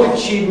low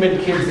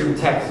achievement kids in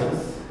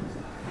Texas.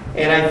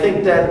 And I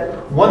think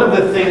that one of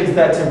the things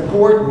that's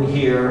important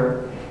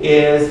here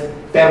is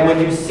that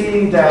when you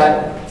see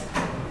that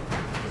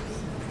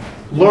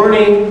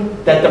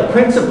learning, that the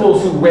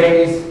principals who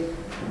raise,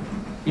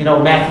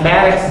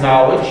 mathematics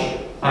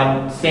knowledge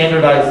on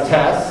standardized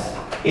tests,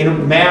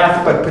 in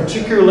math, but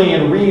particularly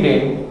in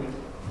reading,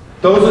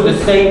 those are the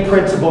same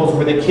principles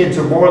where the kids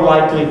are more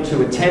likely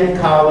to attend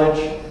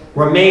college,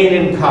 remain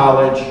in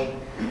college,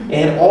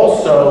 and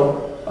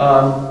also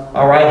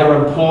are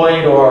either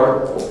employed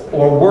or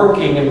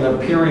working in the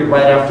period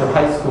right after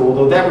high school,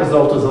 though that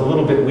result is a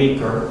little bit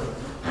weaker.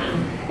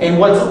 And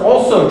what's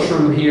also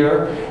true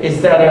here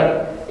is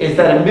that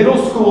a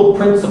middle school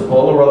principal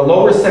or a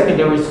lower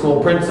secondary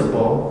school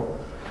principal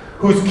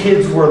whose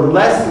kids were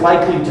less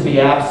likely to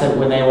be absent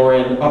when they were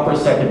in upper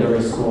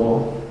secondary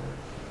school,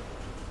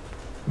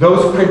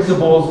 those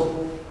principals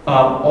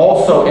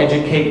also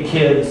educate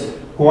kids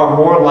who are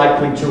more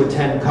likely to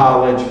attend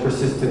college,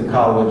 persist in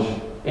college,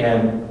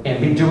 and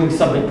be doing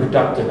something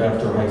productive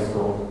after high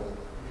school.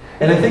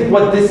 And I think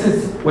what this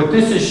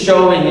is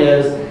showing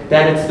is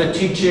that it's the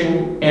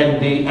teaching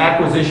and the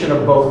acquisition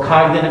of both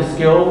cognitive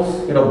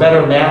skills,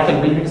 better math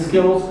and reading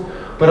skills,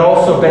 but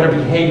also better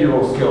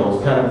behavioral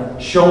skills, kind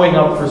of showing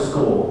up for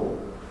school.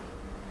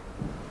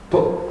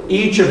 But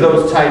each of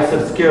those types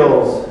of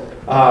skills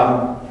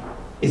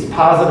is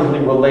positively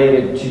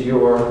related to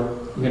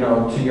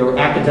your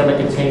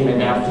academic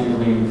attainment after you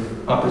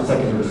leave upper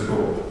secondary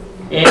school,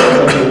 and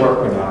whether you work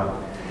or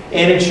not.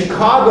 And in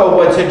Chicago,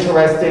 what's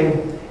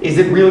interesting is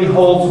it really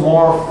holds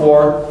more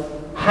for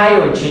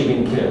higher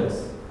achieving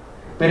kids.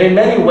 But in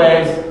many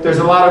ways, there's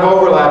a lot of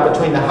overlap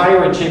between the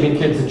higher achieving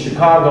kids in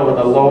Chicago and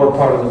the lower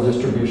part of the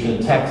distribution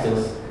in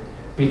Texas,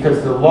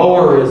 because the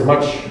lower is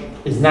not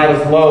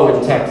as low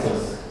in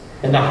Texas.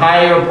 And the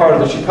higher part of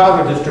the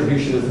Chicago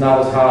distribution is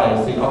not as high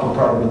as the upper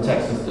part of the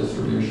Texas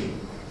distribution.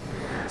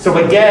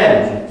 So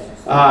again,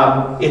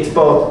 it's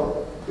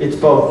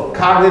both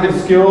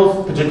cognitive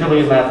skills,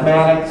 particularly in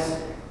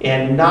mathematics,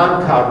 and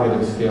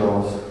non-cognitive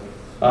skills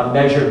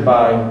measured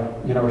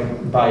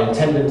by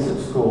attendance at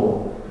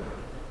school.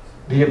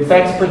 The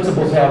effects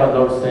principals have on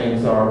those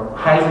things are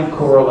highly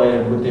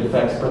correlated with the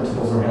effects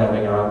principals are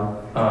having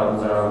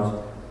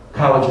on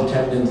college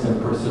attendance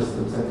and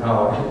persistence in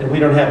college. And we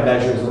don't have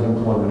measures of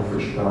employment for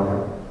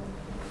Chicago.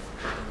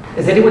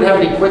 Does anyone have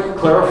any quick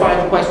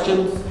clarifying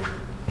questions?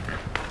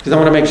 Because I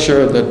want to make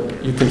sure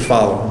that you can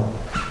follow.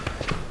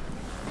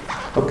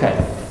 Okay.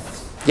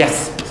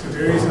 Yes? So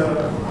there is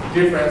a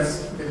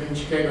difference between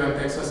Chicago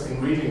and Texas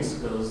in reading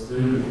skills. Do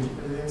you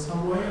interpret it in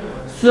some way?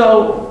 Or?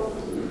 So,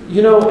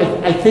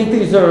 I think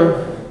these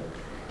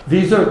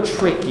are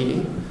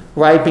tricky,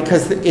 right?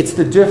 Because it's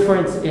the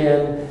difference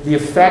in the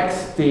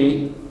effects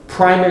the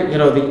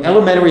the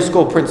elementary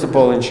school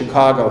principal in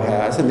Chicago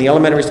has, and the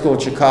elementary school in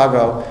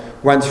Chicago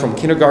runs from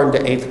kindergarten to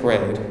 8th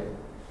grade.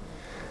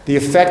 The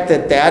effect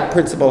that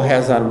principal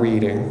has on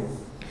reading,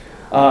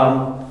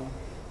 and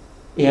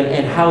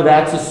how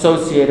that's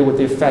associated with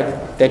the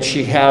effect that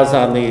she has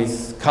on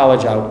these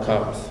college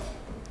outcomes.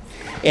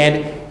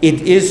 And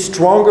it is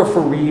stronger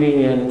for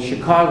reading in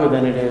Chicago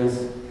than it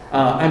is,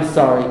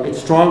 it's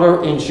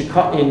stronger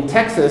in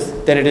Texas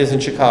than it is in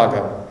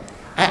Chicago.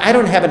 I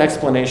don't have an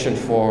explanation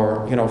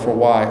for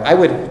why.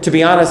 To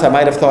be honest, I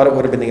might have thought it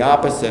would have been the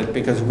opposite,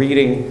 because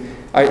reading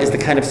is the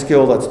kind of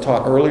skill that's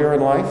taught earlier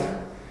in life.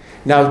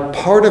 Now,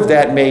 part of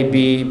that may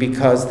be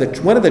because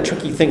one of the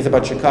tricky things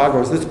about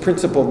Chicago is this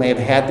principal may have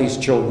had these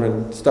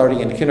children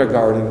starting in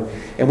kindergarten,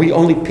 and we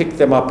only picked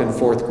them up in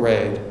 4th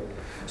grade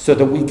so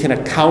that we can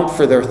account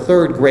for their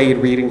 3rd grade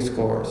reading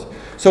scores.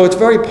 So it's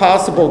very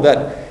possible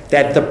that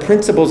the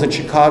principals in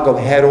Chicago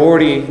had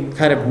already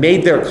kind of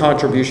made their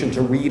contribution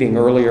to reading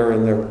earlier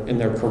in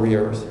their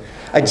careers.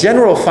 A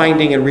general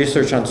finding in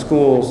research on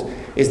schools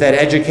is that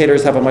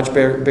educators have a much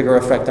bigger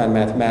effect on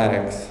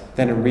mathematics.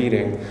 than in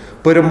reading.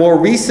 But a more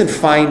recent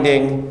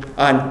finding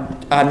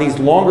on these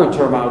longer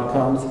term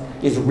outcomes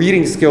is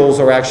reading skills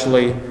are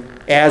actually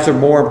as or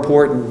more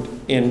important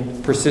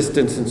in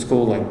persistence in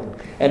schooling.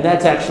 And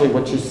that's actually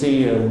what you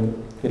see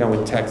in,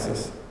 in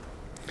Texas.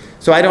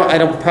 So I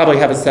don't probably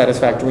have a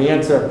satisfactory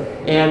answer.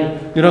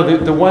 And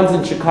the ones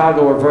in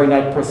Chicago are very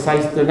not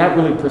precise. They're not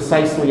really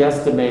precisely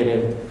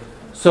estimated.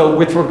 So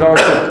with regard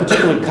to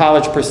particularly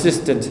college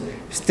persistence,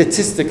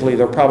 statistically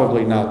they're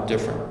probably not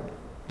different,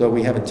 though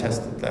we haven't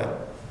tested that.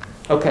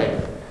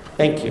 Okay,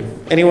 thank you.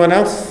 Anyone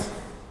else?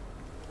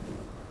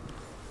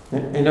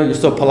 I know you're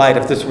so polite.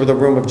 If this were the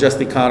room of just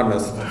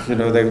economists,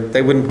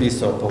 they wouldn't be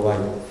so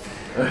polite.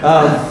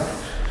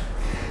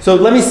 So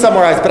let me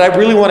summarize, but I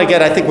really want to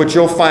get, I think, what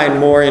you'll find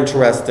more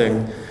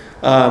interesting.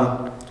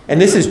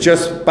 And this is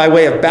just by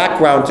way of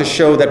background to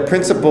show that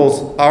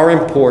principles are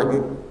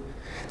important,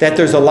 that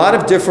there's a lot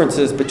of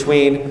differences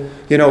between,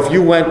 if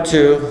you went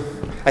to,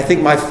 I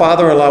think my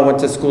father-in-law went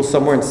to school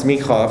somewhere in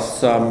Smichov,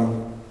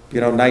 some,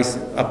 nice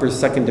upper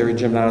secondary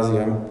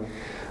gymnasium.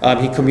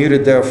 He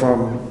commuted there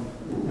from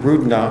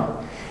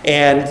Rudna,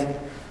 and,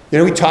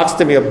 he talked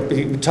to me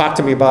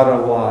about it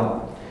a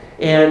lot.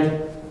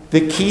 And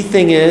the key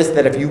thing is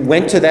that if you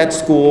went to that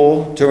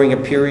school during a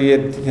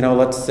period,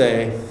 let's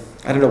say,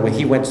 I don't know, when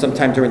he went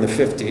sometime during the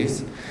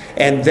 50s,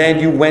 and then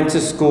you went to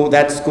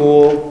that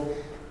school,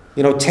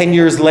 10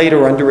 years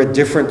later under a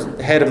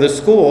different head of the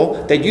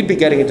school, that you'd be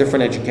getting a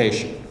different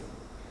education.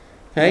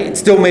 Okay? It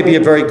still may be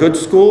a very good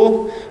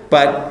school,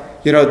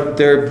 but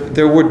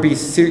there would be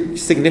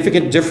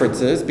significant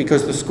differences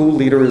because the school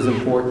leader is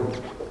important.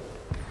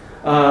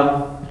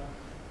 All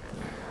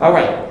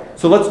right,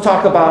 so let's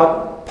talk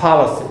about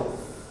policy.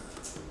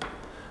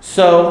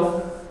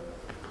 So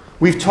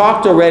we've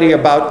talked already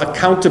about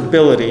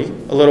accountability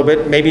a little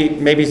bit.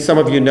 Maybe some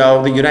of you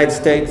know the United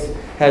States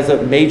has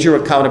a major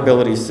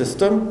accountability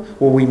system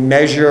where we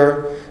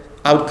measure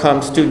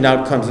student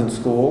outcomes in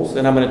schools,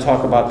 and I'm going to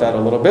talk about that a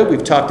little bit.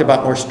 We've talked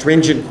about more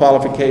stringent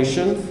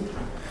qualifications.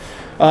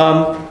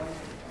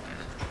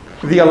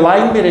 The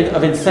alignment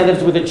of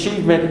incentives with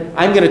achievement,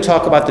 I'm going to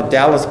talk about the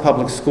Dallas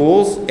Public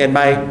Schools, and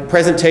my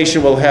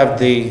presentation will have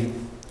the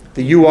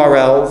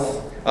URLs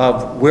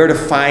of where to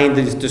find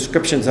these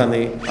descriptions on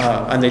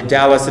the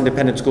Dallas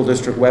Independent School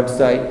District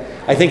website.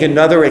 I think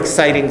another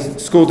exciting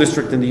school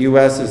district in the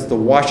U.S. is the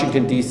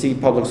Washington, D.C.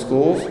 Public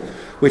Schools,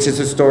 which has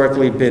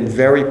historically been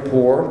very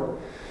poor.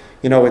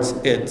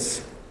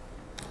 It's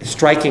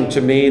striking to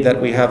me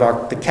that we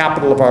have the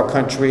capital of our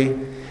country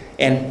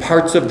and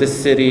parts of the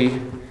city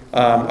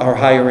are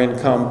higher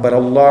income, but a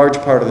large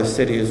part of the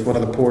city is one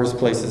of the poorest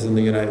places in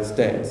the United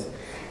States.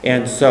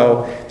 And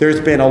so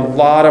there's been a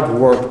lot of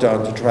work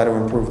done to try to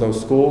improve those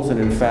schools, and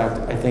in fact,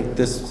 I think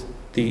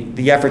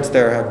the efforts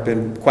there have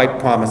been quite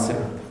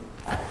promising.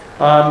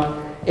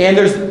 And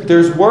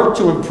there's work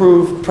to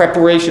improve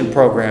preparation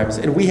programs,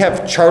 and we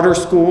have charter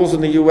schools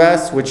in the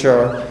U.S. which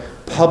are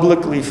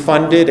publicly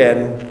funded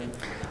and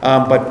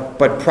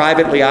but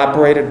privately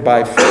operated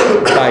by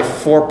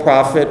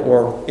for-profit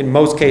or in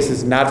most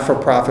cases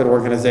not-for-profit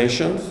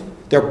organizations.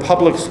 They're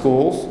public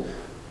schools,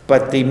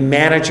 but the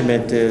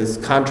management is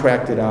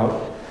contracted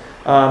out.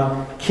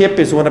 KIPP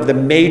is one of the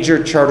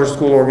major charter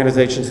school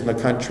organizations in the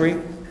country.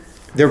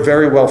 They're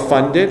very well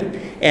funded,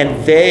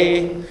 and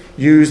they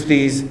use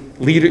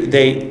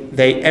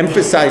they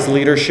emphasize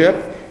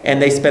leadership,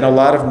 and they spend a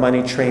lot of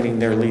money training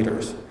their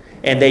leaders.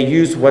 And they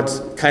use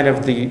what's kind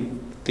of the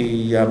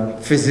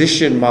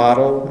physician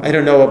model. I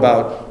don't know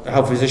about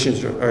how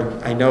physicians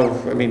are.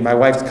 My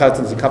wife's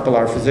cousins, a couple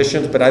are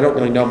physicians, but I don't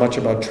really know much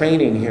about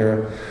training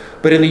here.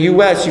 But in the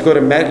U.S., you go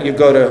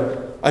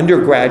to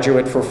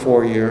undergraduate for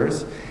 4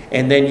 years,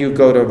 and then you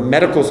go to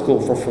medical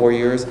school for 4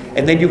 years,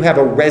 and then you have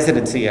a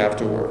residency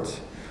afterwards.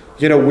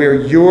 Where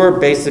you're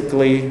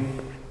basically,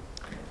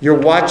 you're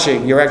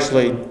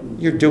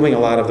doing a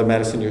lot of the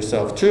medicine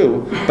yourself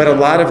too, but a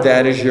lot of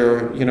that is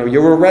you're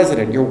a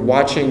resident. You're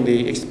watching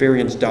the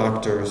experienced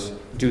doctors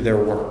do their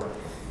work.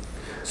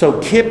 So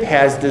KIPP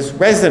has this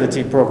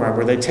residency program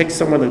where they take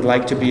someone who'd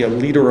like to be a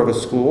leader of a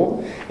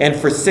school, and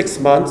for 6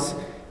 months,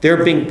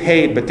 they're being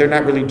paid, but they're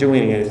not really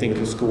doing anything at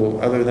the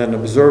school other than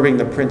observing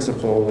the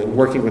principal and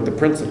working with the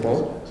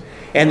principal.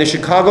 And the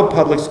Chicago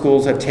Public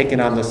Schools have taken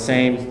on the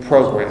same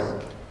program.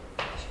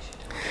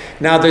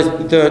 Now,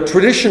 the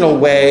traditional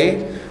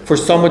way for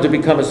someone to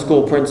become a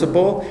school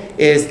principal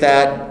is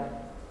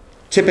that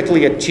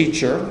typically a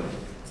teacher,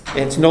 and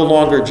it's no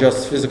longer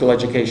just physical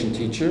education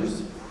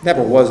teachers,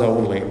 never was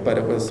only, but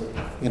it was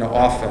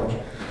often,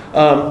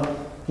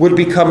 would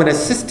become an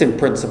assistant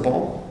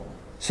principal.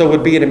 So it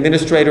would be an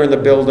administrator in the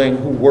building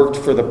who worked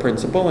for the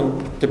principal,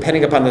 and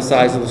depending upon the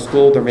size of the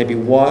school, there may be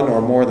one or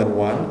more than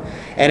one.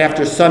 And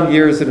after some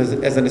years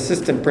as an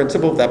assistant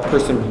principal, if that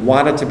person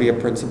wanted to be a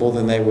principal,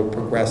 then they would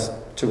progress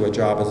to a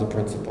job as a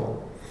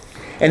principal.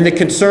 And the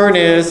concern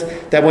is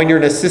that when you're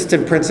an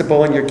assistant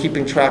principal and you're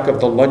keeping track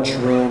of the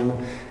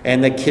lunchroom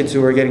and the kids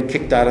who are getting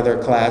kicked out of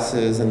their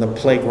classes and the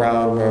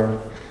playground,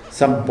 or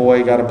some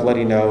boy got a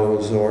bloody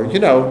nose, or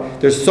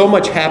there's so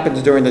much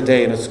happens during the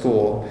day in a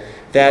school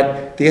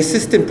that the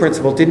assistant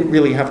principal didn't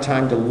really have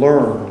time to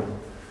learn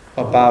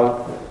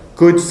about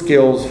good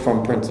skills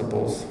from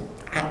principals.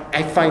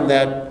 I find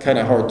that kind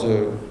of hard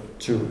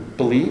to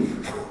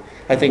believe.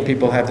 I think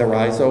people have their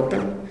eyes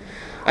open.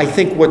 I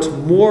think what's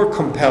more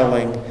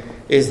compelling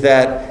is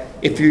that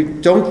if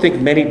you don't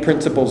think many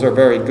principals are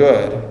very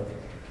good,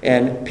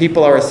 and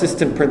people are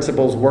assistant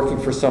principals working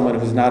for someone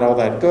who's not all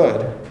that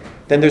good,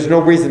 then there's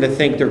no reason to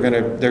think they're going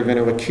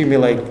to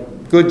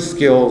accumulate good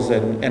skills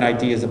and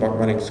ideas about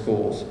running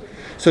schools.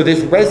 So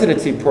this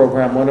residency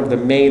program, one of the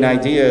main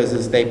ideas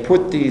is they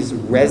put these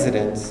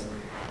residents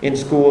in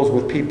schools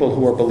with people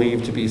who are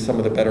believed to be some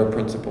of the better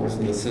principals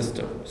in the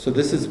system. So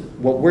this is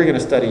what we're going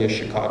to study is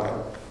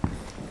Chicago.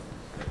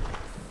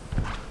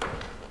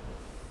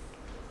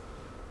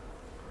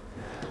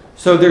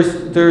 So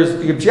there's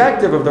the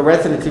objective of the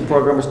residency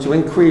program is to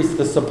increase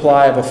the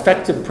supply of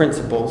effective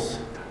principals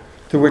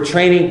through a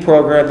training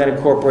program that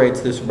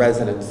incorporates this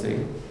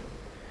residency.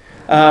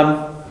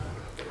 And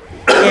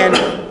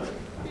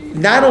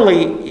not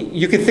only,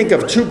 you can think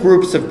of two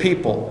groups of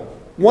people.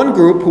 One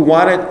group who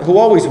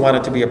always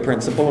wanted to be a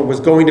principal and was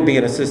going to be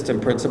an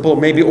assistant principal,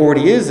 maybe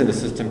already is an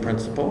assistant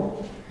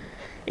principal,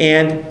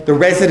 and the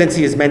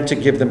residency is meant to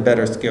give them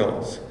better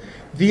skills.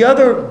 The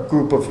other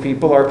group of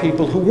people are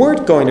people who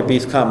weren't going to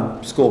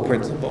become school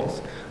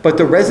principals, but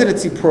the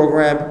residency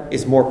program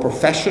is more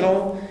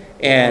professional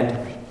and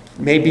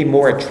maybe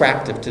more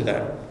attractive to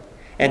them.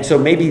 And so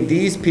maybe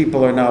these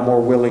people are now more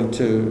willing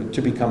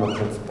to become a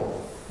principal.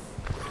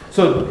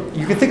 So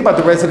you can think about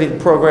the residency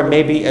program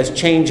maybe as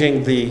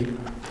changing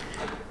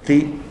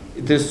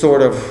this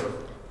sort of,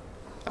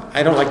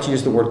 I don't like to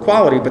use the word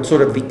quality, but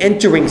sort of the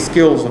entering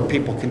skills of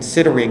people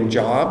considering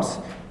jobs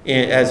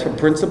as a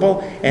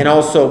principal, and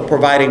also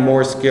providing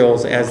more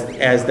skills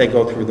as they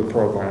go through the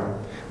program.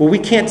 Well, we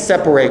can't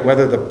separate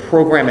whether the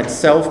program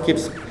itself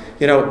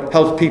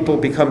helps people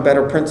become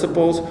better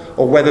principals,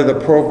 or whether the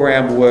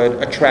program would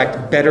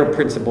attract better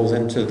principals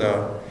into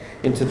the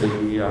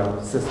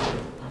system.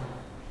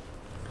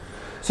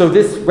 So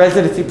this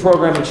residency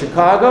program in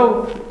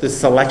Chicago, the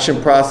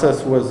selection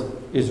process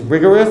is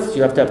rigorous.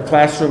 You have to have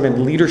classroom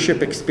and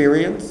leadership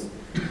experience.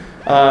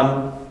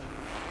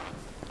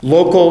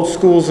 Local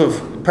schools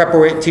of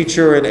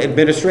teacher and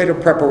administrative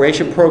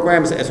preparation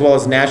programs, as well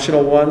as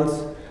national ones,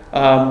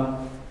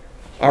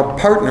 are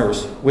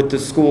partners with the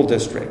school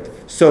district.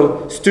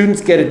 So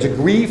students get a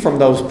degree from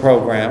those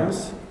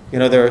programs,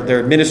 their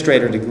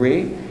administrator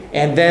degree,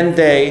 and then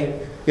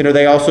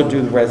they also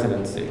do the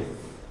residency.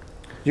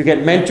 You get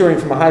mentoring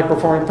from a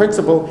high-performing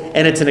principal,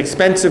 and it's an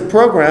expensive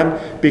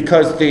program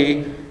because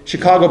the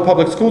Chicago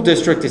Public School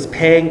District is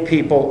paying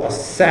people a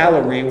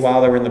salary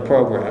while they're in the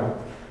program,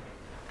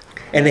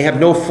 and they have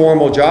no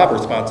formal job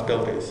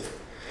responsibilities.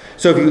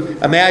 So if you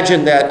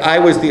imagine that I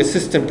was the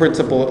assistant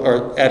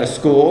principal at a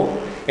school,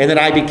 and then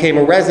I became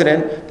a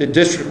resident, the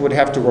district would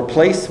have to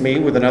replace me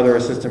with another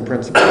assistant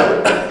principal,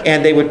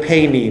 and they would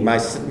pay me my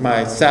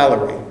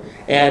salary.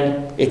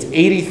 And it's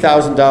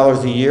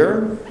 $80,000 a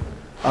year,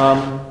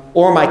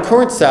 or my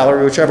current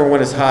salary, whichever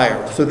one is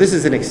higher. So this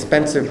is an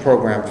expensive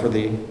program for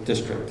the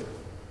district.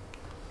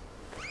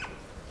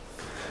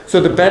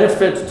 So the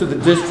benefits to the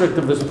district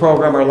of this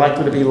program are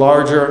likely to be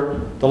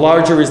larger. The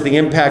larger is the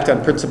impact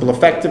on principal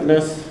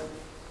effectiveness.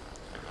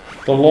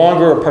 The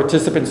longer a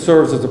participant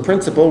serves as a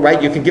principal,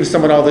 right? You can give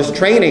someone all this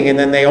training and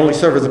then they only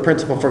serve as a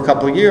principal for a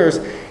couple of years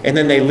and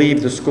then they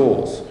leave the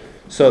schools.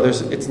 So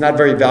it's not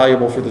very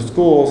valuable for the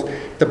schools.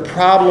 The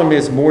problem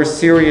is more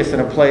serious in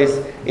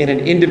an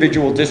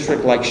individual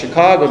district like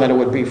Chicago than it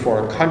would be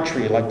for a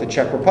country like the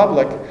Czech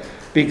Republic,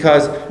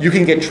 because you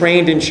can get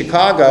trained in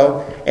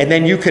Chicago and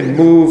then you can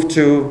move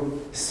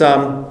to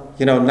some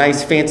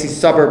nice fancy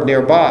suburb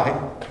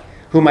nearby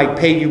who might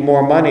pay you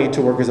more money to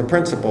work as a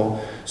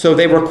principal. So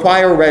they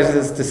require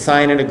residents to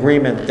sign an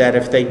agreement that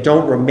if they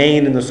don't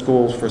remain in the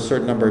schools for a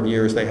certain number of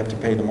years, they have to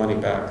pay the money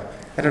back.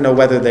 I don't know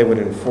whether they would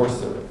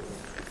enforce it.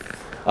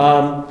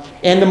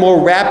 And the more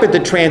rapid the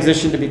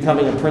transition to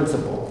becoming a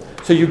principal.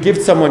 So you give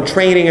someone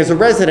training as a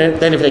resident,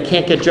 then if they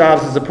can't get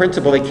jobs as a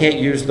principal, they can't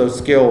use those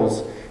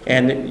skills.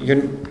 And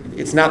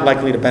it's not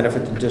likely to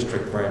benefit the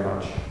district very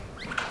much.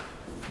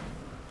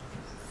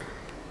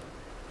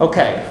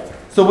 Okay,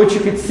 so what you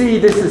can see,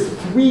 this is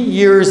 3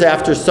 years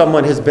after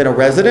someone has been a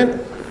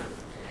resident.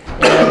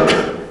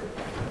 And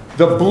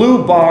the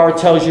blue bar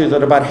tells you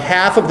that about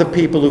half of the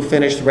people who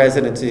finished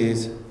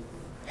residencies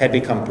had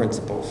become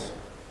principals.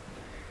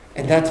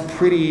 And that's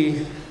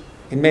pretty,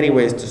 in many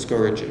ways,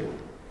 discouraging,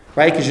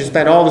 right? Because you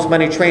spend all this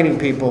money training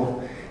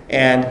people,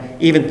 and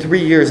even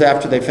 3 years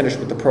after they finish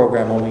with the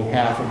program, only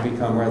half have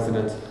become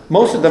residents.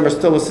 Most of them are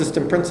still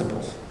assistant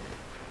principals.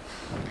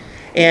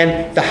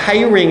 And the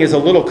hiring is a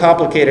little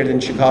complicated in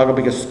Chicago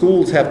because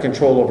schools have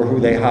control over who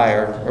they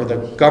hire, or the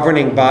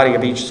governing body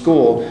of each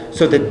school.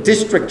 So the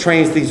district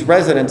trains these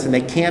residents and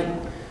they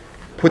can't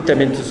put them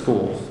into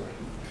schools.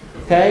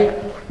 Okay?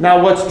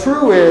 Now what's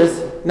true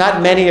is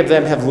not many of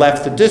them have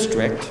left the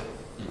district.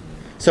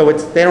 So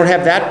they don't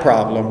have that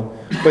problem.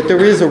 But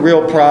there is a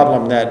real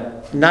problem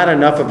that not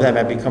enough of them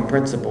have become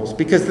principals,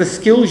 because the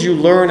skills you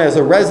learn as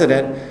a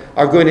resident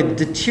are going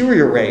to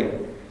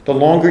deteriorate the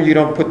longer you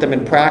don't put them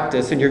in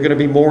practice, and you're going to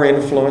be more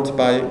influenced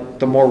by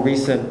the more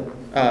recent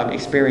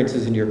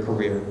experiences in your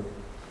career.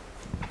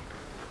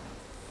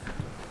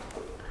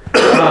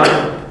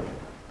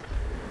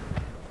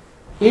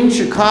 In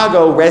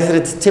Chicago,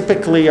 residents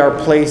typically are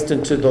placed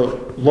into the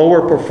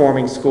lower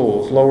performing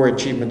schools, lower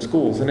achievement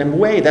schools. And in a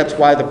way, that's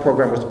why the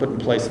program was put in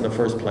place in the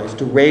first place,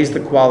 to raise the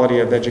quality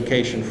of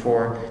education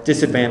for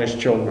disadvantaged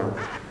children.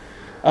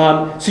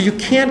 So you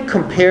can't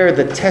compare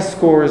the test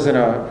scores in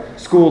a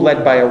school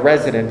led by a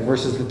resident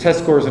versus the test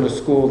scores in a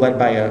school led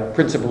by a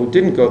principal who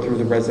didn't go through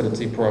the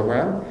residency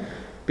program,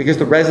 because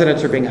the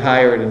residents are being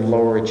hired in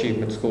lower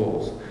achievement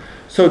schools.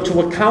 So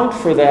to account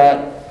for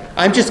that,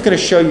 I'm just going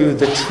to show you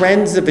the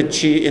trends of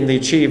in the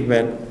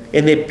achievement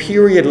in the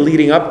period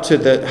leading up to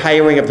the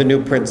hiring of the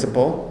new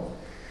principal,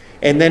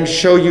 and then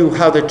show you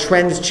how the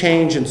trends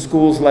change in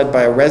schools led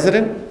by a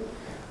resident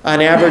on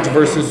average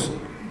versus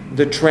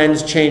the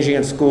trends changing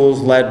in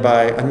schools led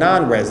by a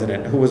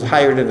non-resident who was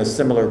hired in a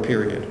similar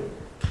period.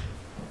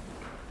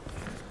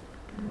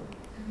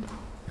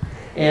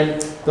 And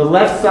the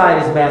left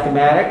side is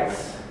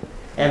mathematics,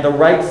 and the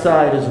right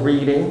side is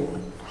reading.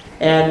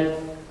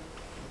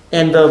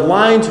 And the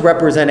lines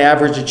represent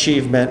average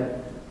achievement.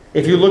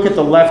 If you look at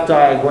the left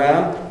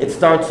diagram, it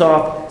starts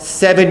off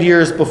 7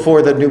 years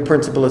before the new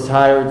principal is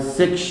hired,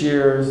 6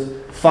 years,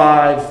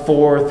 5,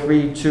 4,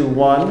 3, 2,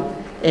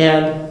 1.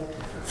 And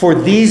for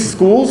these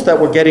schools that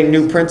were getting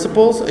new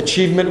principals,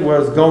 achievement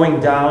was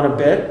going down a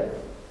bit.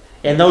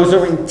 And those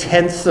are in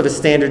tenths of a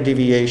standard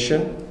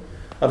deviation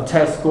of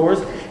test scores.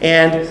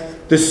 And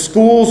the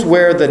schools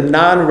where the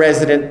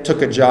non-resident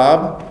took a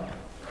job,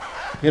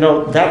 you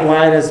know, that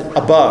line is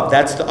above.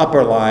 That's the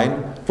upper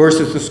line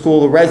versus the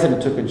school the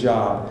resident took a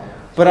job.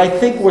 But I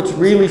think what's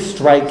really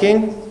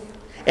striking,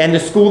 and the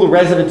school the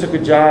resident took a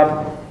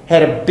job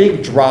had a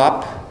big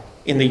drop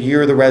in the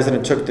year the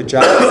resident took the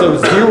job. So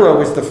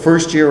 0 is the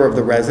first year of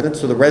the resident,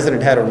 so the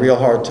resident had a real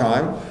hard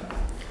time,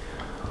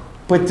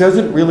 but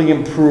doesn't really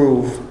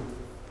improve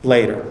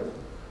later.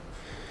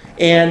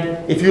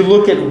 And if you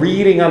look at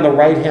reading on the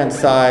right-hand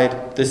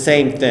side, the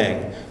same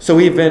thing. So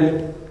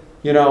even,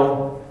 you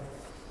know,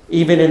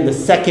 even in the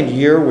second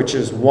year, which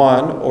is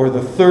 1, or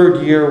the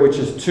third year, which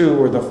is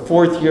 2, or the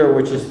fourth year,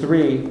 which is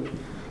 3,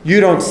 you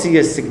don't see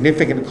a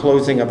significant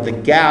closing of the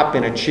gap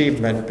in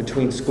achievement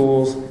between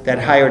schools that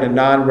hired a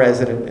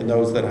non-resident and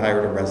those that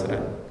hired a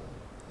resident.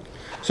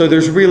 So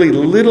there's really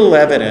little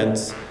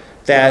evidence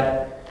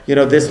that, you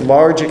know, this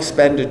large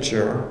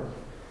expenditure,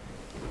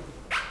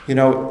 you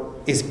know,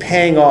 is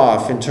paying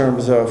off in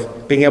terms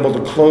of being able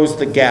to close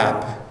the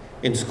gap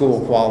in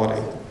school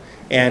quality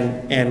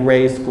and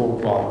raise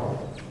school quality.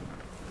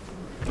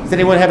 Does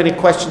anyone have any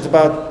questions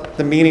about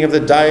the meaning of the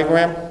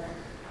diagram?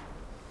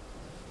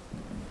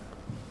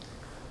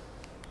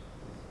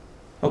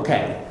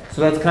 Okay,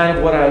 so that's kind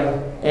of what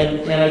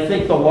and I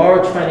think the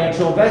large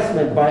financial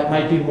investment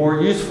might be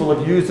more useful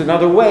if used in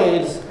other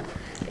ways.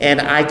 And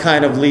I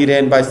kind of lead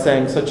in by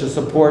saying such as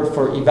support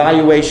for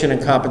evaluation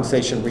and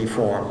compensation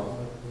reform.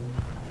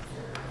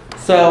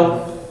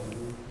 So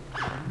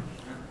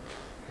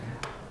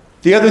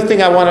the other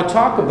thing I want to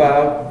talk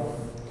about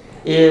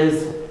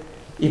is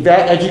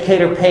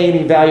educator pay and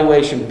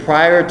evaluation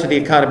prior to the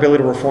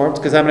accountability reforms,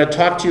 because I'm going to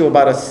talk to you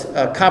about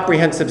a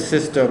comprehensive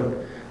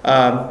system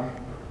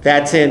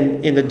that's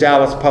in the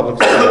Dallas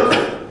public schools.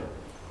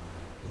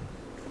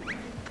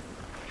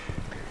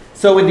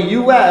 So in the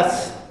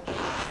US,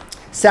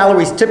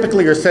 salaries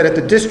typically are set at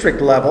the district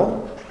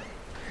level,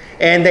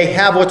 and they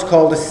have what's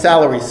called a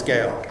salary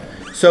scale.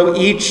 So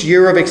each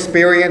year of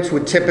experience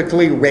would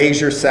typically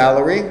raise your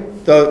salary,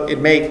 though it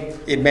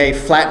may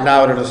flatten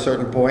out at a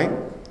certain point.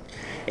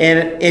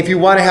 And if you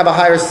want to have a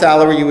higher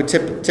salary, you would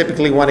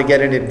typically want to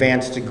get an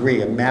advanced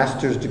degree, a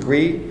master's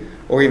degree,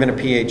 or even a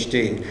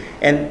PhD.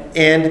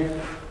 And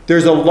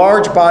there's a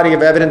large body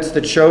of evidence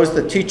that shows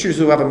that teachers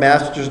who have a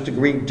master's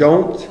degree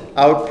don't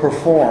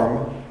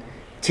outperform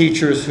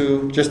teachers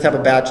who just have a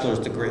bachelor's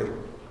degree.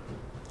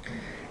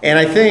 And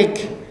I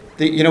think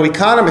that, you know,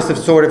 economists have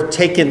sort of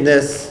taken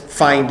this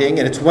finding,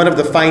 and it's one of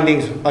the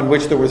findings on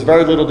which there was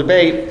very little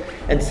debate,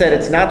 and said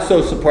it's not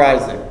so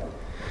surprising.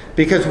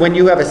 Because when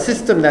you have a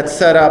system that's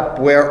set up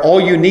where all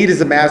you need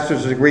is a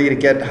master's degree to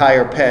get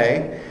higher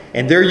pay,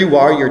 and there you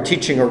are, you're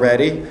teaching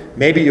already,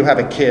 maybe you have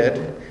a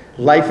kid,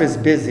 life is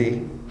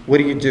busy, what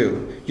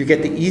do? You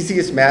get the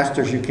easiest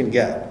master's you can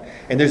get.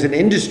 And there's an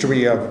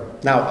industry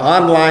of now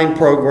online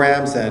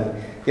programs and,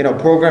 you know,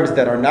 programs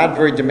that are not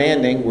very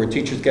demanding where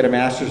teachers get a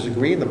master's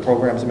degree and the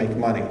programs make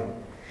money.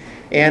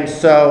 And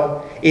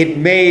so it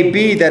may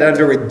be that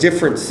under a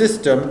different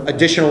system,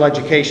 additional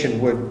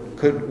education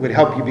would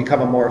help you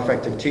become a more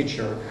effective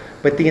teacher.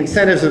 But the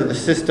incentives of the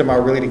system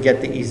are really to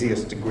get the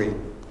easiest degree.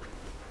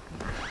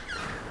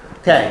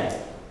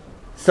 Okay,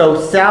 so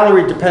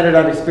salary depended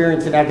on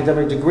experience and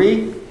academic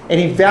degree. And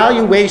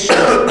evaluations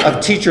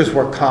of teachers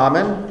were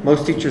common.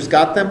 Most teachers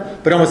got them,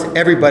 but almost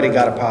everybody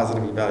got a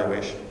positive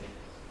evaluation.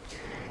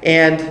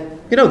 And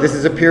you know, this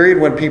is a period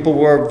when people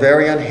were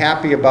very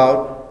unhappy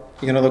about,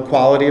 you know, the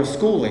quality of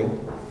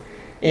schooling.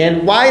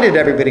 And why did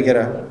everybody get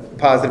a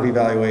positive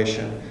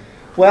evaluation?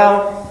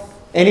 Well,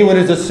 anyone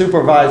who's a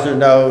supervisor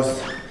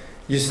knows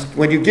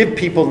when you give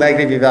people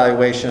negative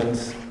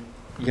evaluations,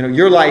 you know,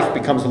 your life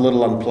becomes a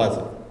little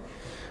unpleasant,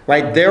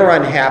 right? They're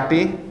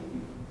unhappy.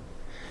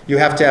 You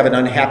have to have an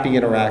unhappy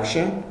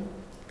interaction.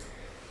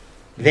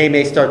 They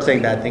may start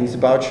saying bad things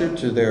about you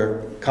to their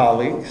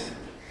colleagues.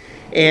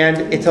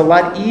 And it's a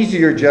lot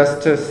easier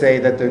just to say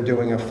that they're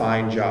doing a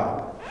fine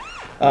job.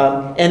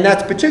 And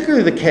that's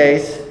particularly the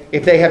case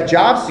if they have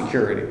job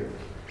security,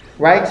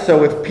 right?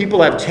 So if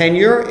people have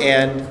tenure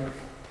and,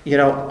 you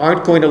know,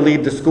 aren't going to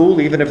leave the school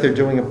even if they're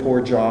doing a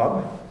poor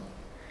job,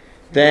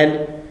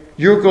 then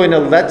you're going to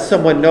let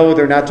someone know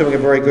they're not doing a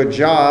very good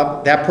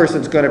job. That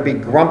person's going to be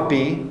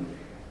grumpy,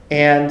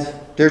 and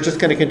they're just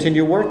going to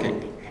continue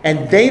working.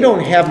 And they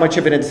don't have much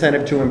of an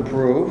incentive to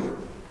improve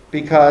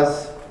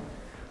because,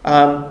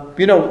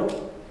 you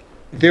know,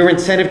 their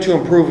incentive to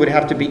improve would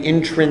have to be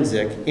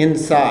intrinsic,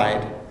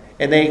 inside.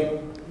 And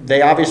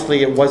they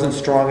obviously, it wasn't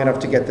strong enough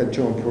to get them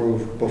to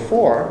improve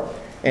before.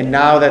 And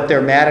now that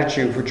they're mad at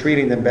you for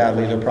treating them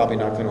badly, they're probably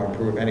not going to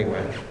improve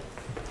anyway.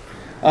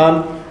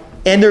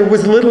 And there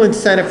was little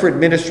incentive for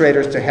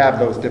administrators to have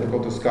those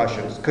difficult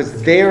discussions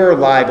because their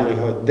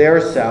livelihood,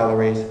 their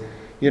salaries,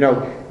 you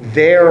know,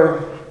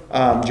 their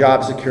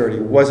job security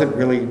wasn't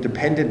really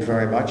dependent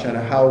very much on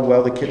how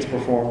well the kids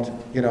performed,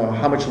 you know,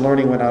 how much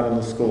learning went on in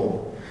the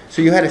school.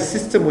 So you had a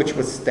system which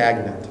was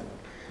stagnant.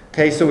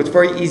 Okay, so it's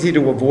very easy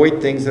to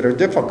avoid things that are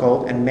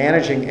difficult, and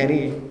managing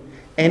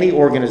any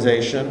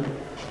organization,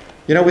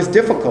 you know, is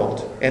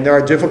difficult. And there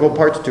are difficult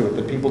parts to it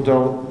that people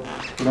don't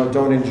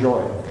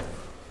enjoy.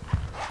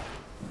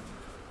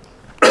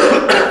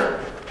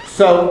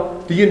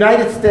 So the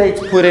United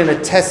States put in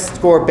a test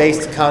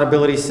score-based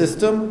accountability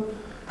system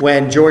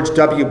when George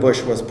W.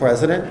 Bush was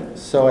president.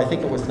 So I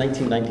think it was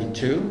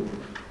 1992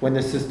 when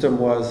the system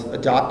was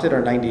adopted,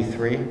 or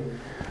 93.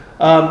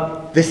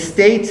 The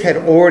states had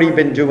already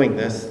been doing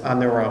this on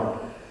their own.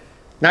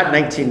 Not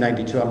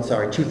 1992, I'm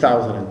sorry,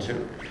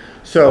 2002.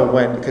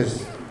 So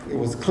because it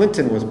was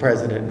Clinton was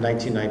president in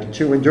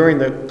 1992, and during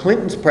the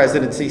Clinton's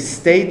presidency,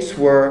 states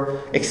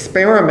were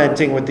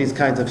experimenting with these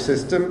kinds of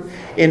systems.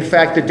 In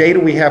fact, the data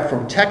we have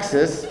from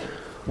Texas,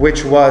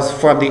 which was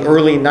from the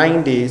early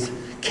 90s,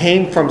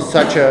 came from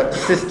such a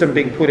system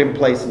being put in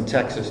place in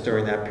Texas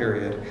during that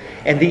period.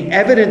 And the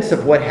evidence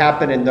of what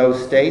happened in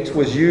those states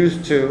was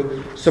used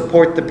to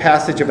support the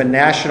passage of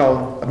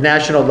national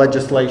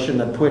legislation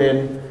that put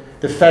in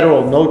the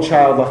federal No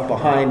Child Left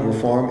Behind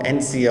reform,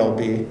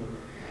 NCLB,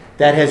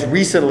 that has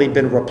recently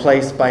been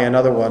replaced by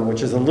another one,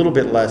 which is a little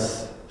bit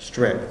less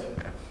strict.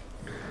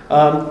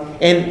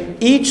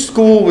 And each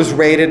school was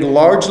rated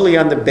largely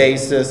on the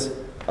basis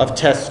of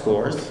test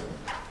scores,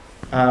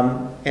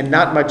 and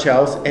not much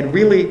else, and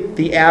really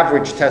the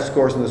average test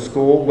scores in the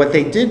school. What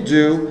they did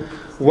do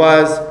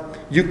was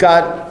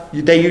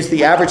they used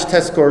the average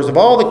test scores of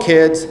all the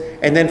kids,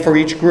 and then for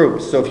each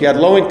group. So if you had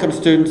low-income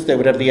students, they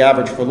would have the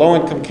average for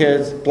low-income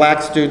kids,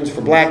 black students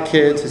for black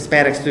kids,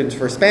 Hispanic students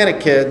for Hispanic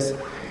kids.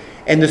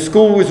 And the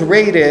school was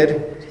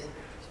rated,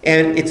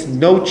 and it's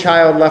No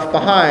Child Left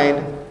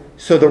Behind,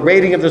 so the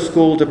rating of the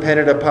school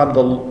depended upon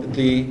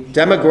the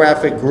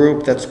demographic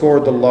group that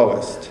scored the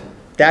lowest.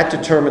 That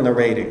determined the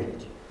rating.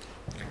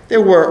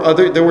 There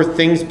were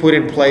things put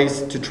in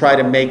place to try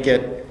to make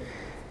it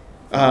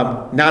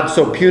not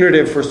so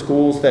punitive for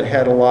schools that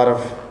had a lot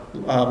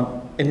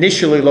of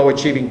initially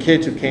low-achieving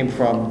kids who came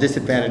from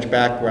disadvantaged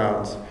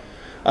backgrounds.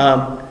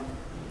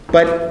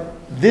 But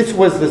this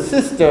was the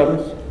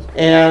system,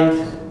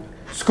 and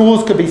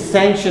schools could be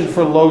sanctioned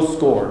for low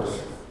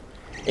scores.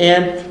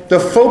 And the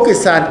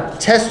focus on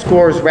test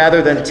scores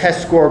rather than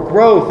test score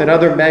growth and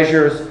other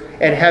measures,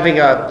 and having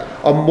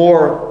a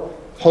more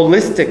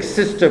holistic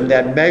system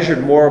that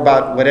measured more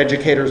about what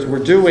educators were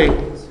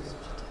doing,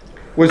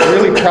 was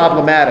really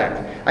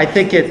problematic. I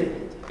think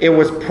it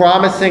was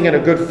promising and a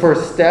good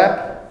first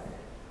step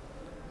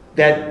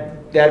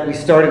that we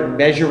started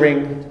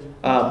measuring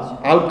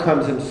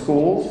outcomes in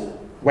schools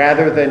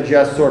rather than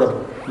just sort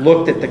of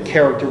looked at the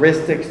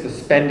characteristics, the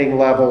spending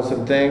levels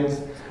and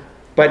things.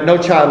 But No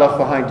Child Left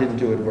Behind didn't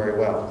do it very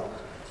well.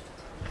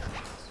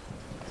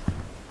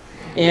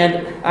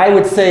 And I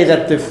would say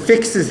that the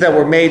fixes that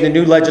were made, the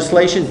new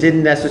legislation,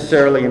 didn't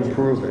necessarily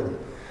improve it.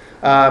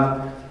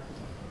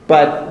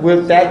 But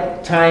with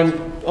that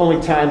time, only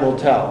time will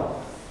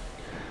tell.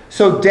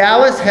 So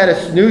Dallas had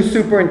a new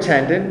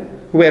superintendent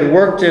who had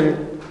worked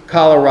in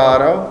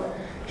Colorado.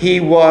 He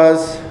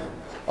was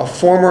a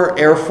former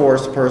Air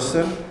Force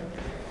person.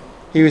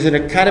 He was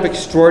a kind of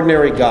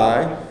extraordinary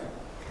guy.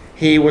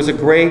 He was a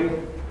great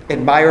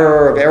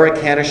admirer of Eric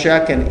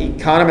Hanushek and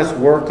economists'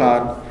 work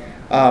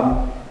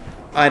on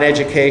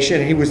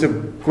education. He was a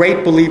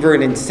great believer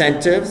in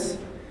incentives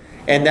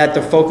and that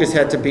the focus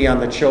had to be on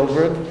the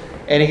children.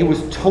 And he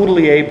was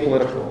totally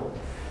apolitical.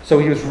 So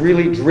he was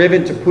really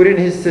driven to put in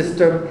his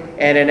system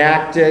and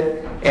enact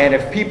it. And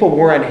if people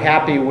weren't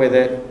happy with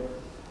it,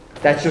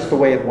 that's just the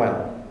way it went.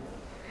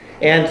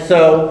 And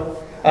so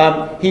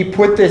he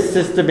put this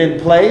system in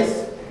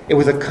place. It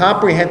was a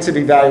comprehensive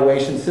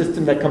evaluation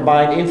system that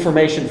combined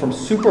information from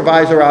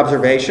supervisor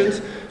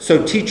observations.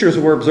 So teachers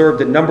were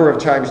observed a number of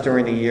times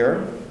during the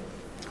year.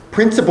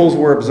 Principals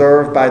were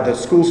observed by the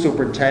school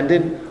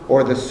superintendent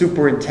or the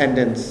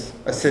superintendent's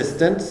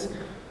assistants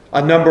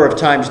a number of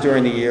times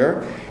during the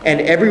year.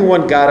 And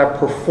everyone got a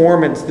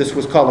performance, this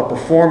was called a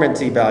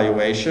performance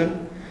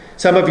evaluation.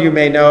 Some of you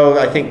may know,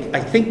 I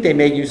think they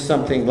may use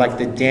something like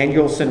the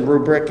Danielson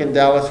rubric in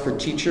Dallas for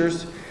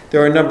teachers.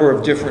 There are a number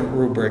of different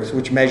rubrics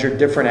which measure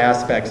different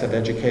aspects of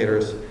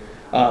educators'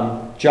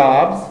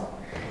 jobs.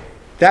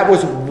 That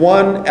was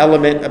one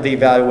element of the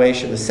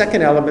evaluation. The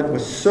second element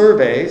was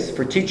surveys.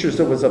 For teachers,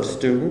 it was of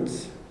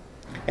students,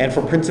 and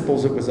for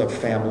principals, it was of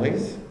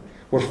families,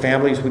 where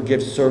families would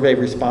give survey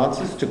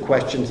responses to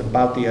questions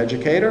about the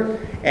educator,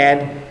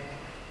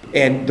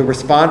 and the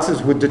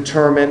responses would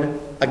determine,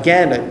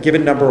 again, a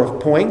given number of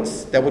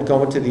points that would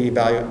go into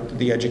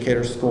the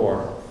educator's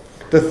score.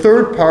 The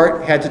third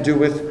part had to do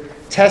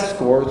with test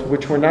scores,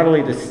 which were not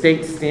only the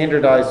state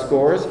standardized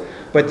scores,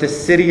 but the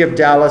city of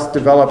Dallas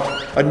developed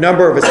a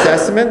number of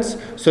assessments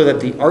so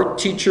that the art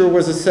teacher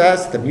was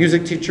assessed, the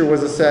music teacher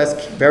was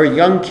assessed, very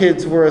young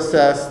kids were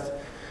assessed,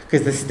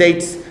 because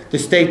the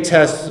state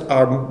tests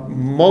are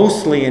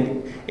mostly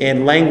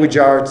in language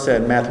arts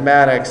and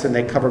mathematics, and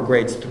they cover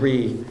grades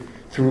 3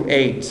 through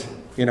 8,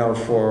 you know,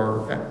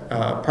 for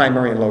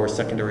primary and lower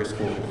secondary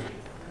schools.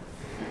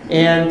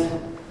 And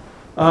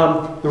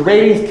the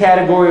ratings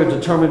category are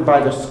determined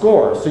by the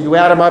score. So you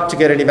add them up to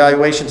get an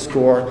evaluation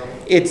score.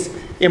 It's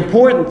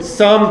important.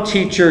 Some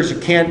teachers, you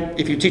can't,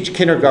 if you teach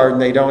kindergarten,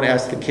 they don't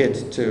ask the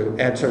kids to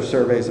answer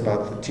surveys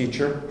about the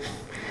teacher.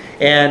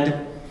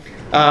 And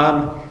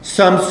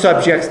some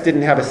subjects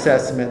didn't have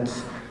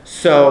assessments.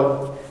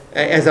 So,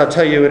 as I'll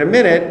tell you in a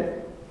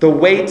minute, the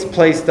weights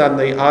placed on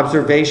the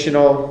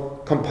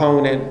observational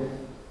component,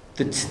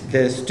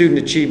 the student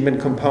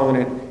achievement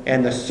component,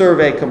 and the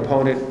survey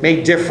component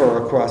may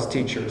differ across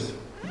teachers.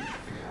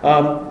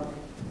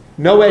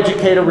 No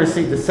educator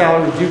received a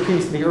salary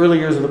decrease in the early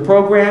years of the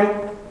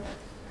program.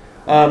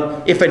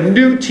 If a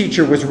new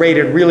teacher was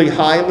rated really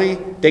highly,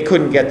 they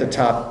couldn't get the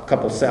top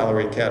couple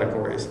salary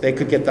categories. They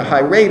could get the high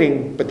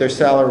rating, but their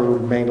salary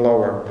would remain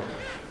lower.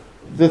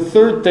 The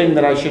third thing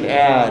that I should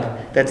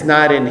add that's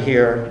not in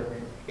here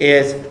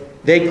is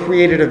they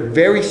created a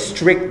very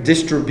strict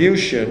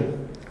distribution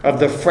of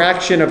the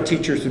fraction of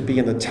teachers who'd be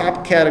in the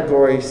top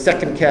category,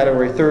 second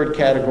category, third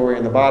category,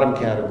 and the bottom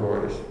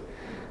categories.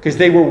 Because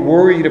they were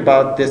worried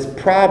about this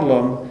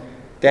problem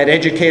that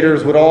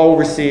educators would all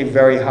receive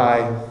very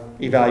high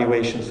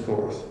evaluation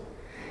scores.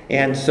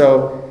 And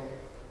so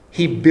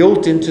he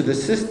built into the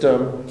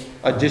system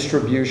a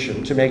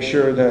distribution to make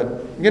sure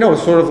that, you know,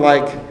 it's sort of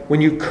like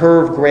when you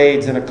curve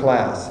grades in a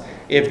class.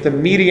 If the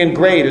median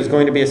grade is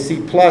going to be a C+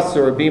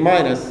 or a B-,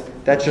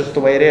 that's just the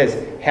way it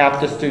is.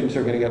 Half the students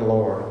are going to get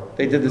lower.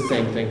 They did the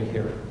same thing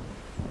here.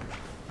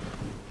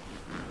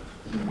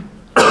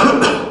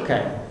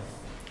 Okay.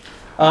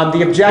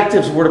 The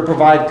objectives were to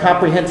provide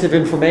comprehensive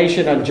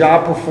information on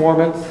job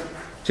performance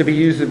to be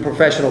used in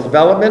professional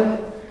development,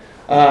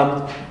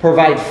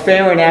 provide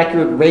fair and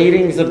accurate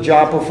ratings of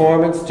job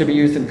performance to be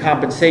used in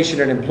compensation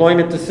and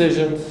employment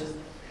decisions,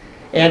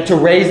 and to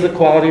raise the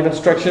quality of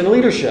instruction and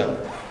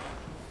leadership.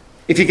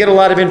 If you get a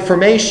lot of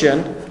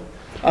information,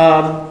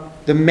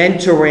 the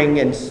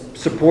mentoring and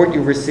support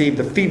you receive,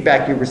 the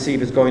feedback you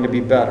receive is going to be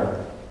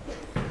better.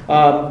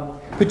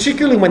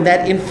 Particularly when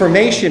that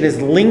information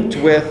is linked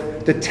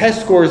with the test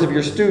scores of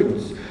your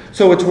students.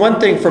 So it's one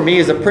thing for me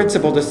as a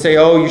principal to say,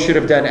 oh, you should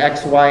have done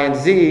X, Y, and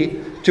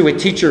Z to a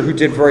teacher who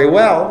did very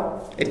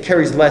well. It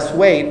carries less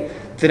weight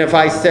than if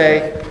I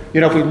say,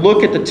 you know, if we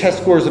look at the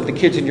test scores of the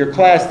kids in your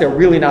class, they're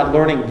really not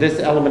learning this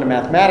element of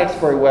mathematics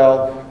very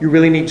well. You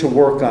really need to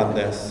work on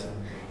this.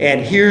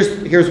 And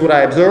here's what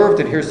I observed,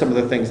 and here's some of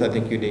the things I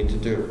think you need to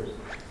do.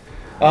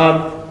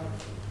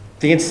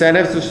 The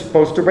incentives are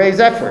supposed to raise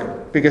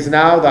effort, because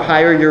now the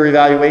higher your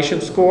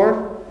evaluation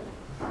score,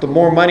 the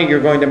more money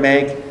you're going to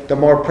make, the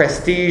more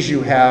prestige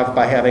you have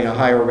by having a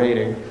higher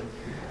rating.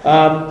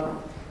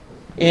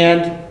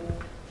 And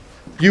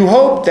you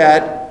hope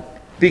that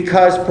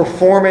because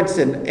performance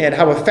and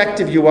how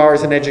effective you are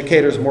as an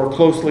educator is more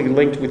closely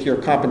linked with your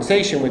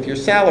compensation, with your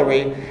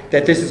salary,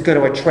 that this is going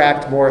to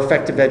attract more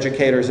effective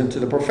educators into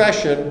the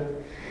profession,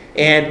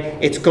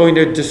 and it's going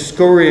to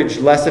discourage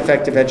less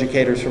effective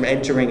educators from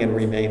entering and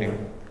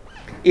remaining.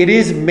 It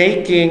is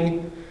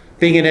making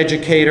being an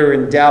educator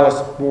in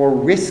Dallas more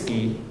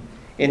risky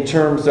in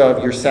terms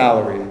of your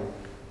salary.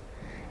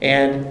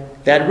 And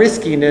that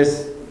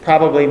riskiness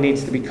probably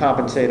needs to be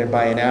compensated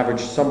by an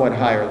average, somewhat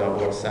higher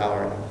level of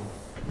salary.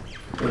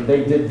 And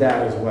they did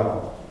that as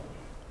well.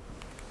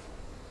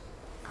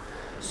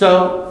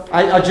 So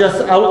I'll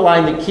just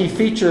outline the key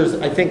features.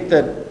 I think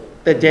that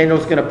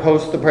Daniel's going to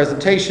post the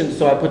presentation,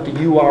 so I put the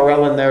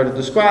URL in there to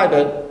describe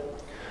it.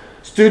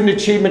 Student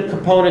achievement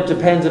component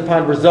depends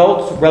upon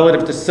results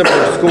relative to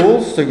similar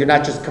schools, so you're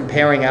not just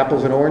comparing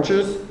apples and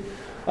oranges.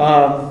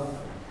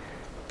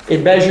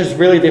 It measures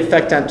really the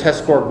effect on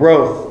test score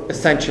growth,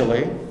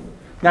 essentially.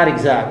 Not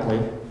exactly.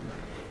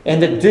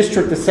 And the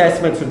district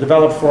assessments are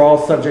developed for all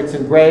subjects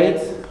and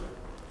grades.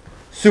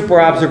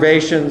 Super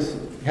observations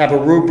have a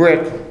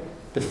rubric.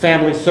 The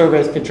family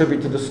surveys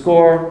contribute to the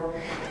score.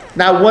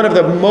 Now, one of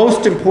the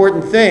most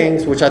important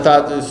things, which I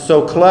thought is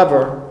so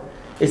clever,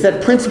 is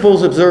that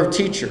principals observe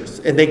teachers,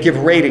 and they give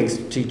ratings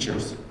to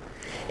teachers.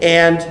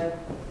 And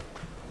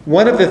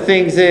one of the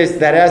things is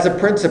that as a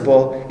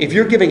principal, if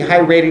you're giving high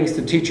ratings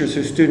to teachers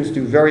whose students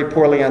do very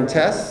poorly on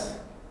tests,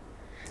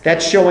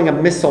 that's showing a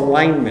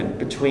misalignment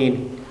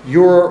between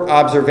your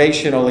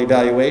observational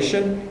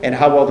evaluation and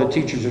how well the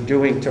teachers are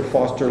doing to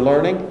foster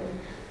learning.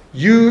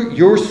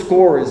 Your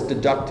score is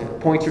deducted.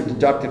 Points are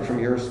deducted from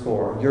your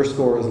score. Your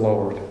score is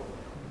lowered.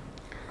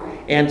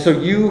 And so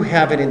you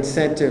have an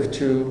incentive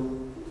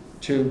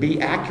to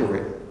be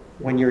accurate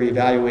when you're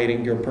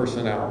evaluating your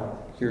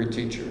personnel, your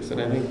teachers.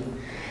 And I think,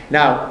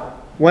 now,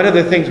 one of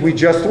the things we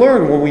just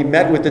learned when we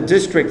met with the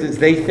district is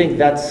they think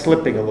that's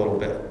slipping a little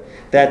bit.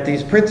 That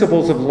these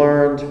principals have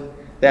learned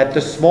that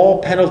the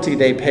small penalty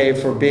they pay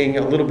for being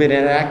a little bit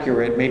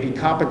inaccurate may be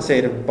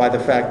compensated by the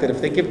fact that if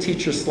they give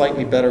teachers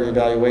slightly better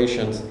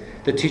evaluations,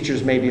 the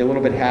teachers may be a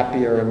little bit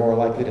happier and more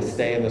likely to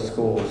stay in the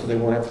school, so they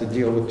won't have to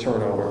deal with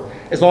turnover,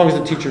 as long as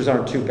the teachers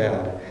aren't too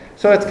bad.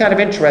 So it's kind of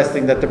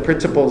interesting that the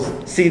principals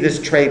see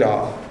this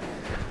trade-off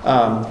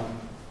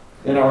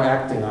and are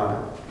acting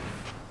on it.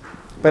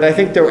 But I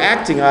think they're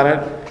acting on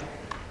it,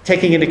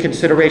 taking into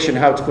consideration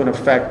how it's going to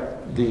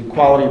affect the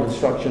quality of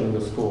instruction in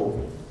the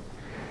school.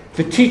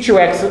 The Teacher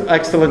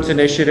Excellence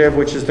Initiative,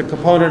 which is the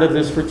component of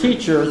this for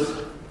teachers,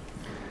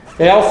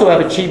 they also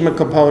have achievement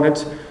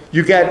components.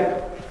 You get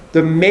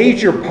the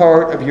major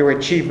part of your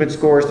achievement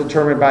score is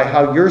determined by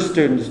how your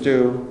students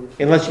do,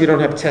 unless you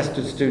don't have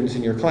tested students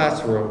in your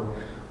classroom.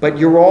 But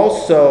you're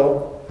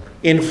also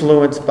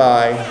influenced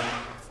by,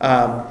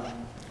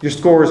 your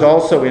score is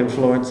also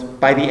influenced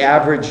by the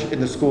average in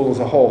the school as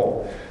a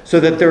whole. So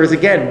that there is,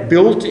 again,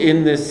 built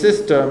in this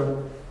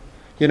system,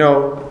 you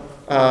know,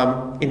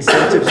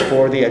 incentives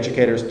for the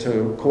educators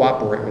to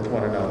cooperate with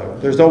one another.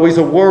 There's always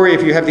a worry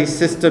if you have these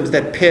systems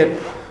that pit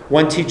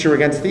one teacher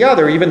against the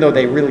other, even though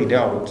they really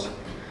don't,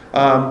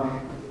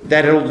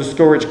 that it'll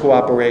discourage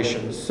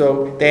cooperation.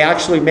 So they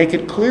actually make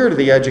it clear to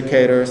the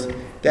educators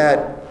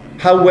that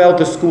how well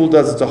the school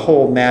does as a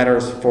whole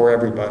matters for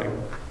everybody.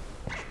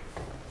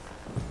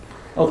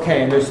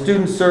 Okay, and there's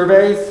student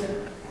surveys.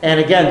 And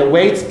again, the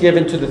weights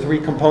given to the three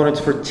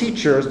components for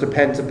teachers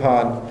depends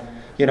upon,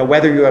 you know,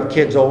 whether you have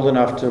kids old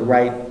enough to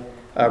write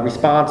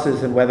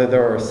responses and whether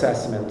there are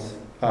assessments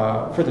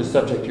for the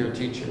subject you're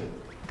teaching.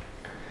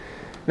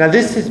 Now,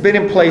 this has been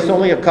in place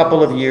only a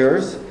couple of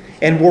years,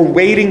 and we're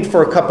waiting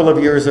for a couple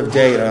of years of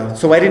data.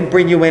 So I didn't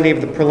bring you any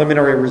of the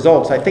preliminary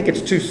results. I think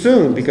it's too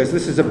soon because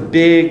this is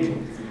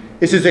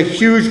a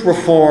huge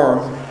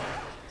reform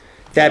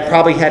that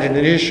probably had an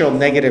initial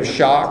negative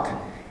shock.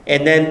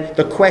 And then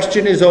the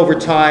question is, over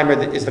time,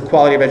 is the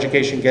quality of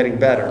education getting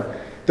better?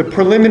 The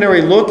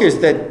preliminary look is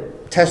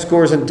that test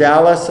scores in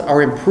Dallas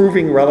are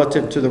improving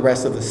relative to the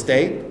rest of the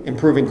state,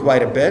 improving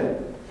quite a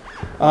bit.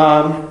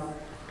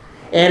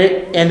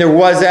 And there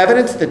was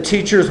evidence that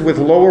teachers with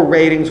lower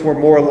ratings were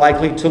more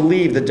likely to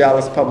leave the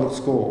Dallas public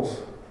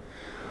schools.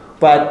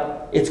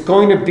 But it's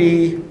going to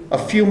be a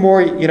few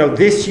more, you know,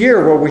 this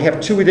year where we have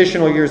 2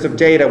 additional years of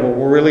data where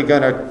we're really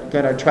going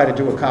to try to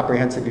do a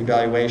comprehensive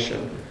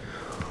evaluation.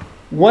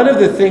 One of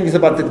the things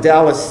about the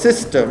Dallas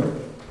system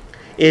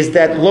is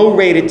that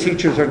low-rated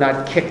teachers are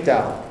not kicked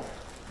out.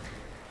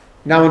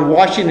 Now in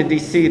Washington,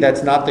 D.C.,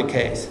 that's not the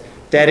case.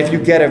 That if you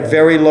get a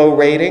very low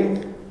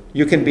rating,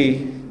 you can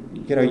be,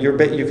 you know,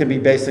 you can be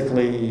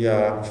basically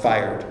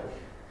fired.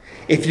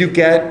 If you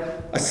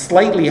get a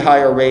slightly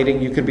higher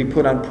rating, you can be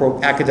put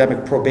on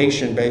academic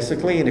probation,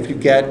 basically. And if you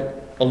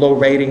get a low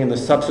rating in the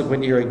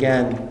subsequent year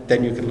again,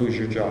 then you can lose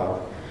your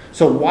job.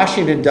 So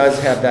Washington does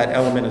have that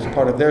element as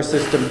part of their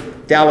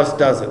system. Dallas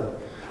doesn't.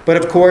 But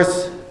of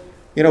course,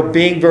 you know,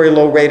 being very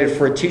low rated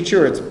for a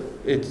teacher,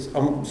 it's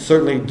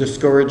certainly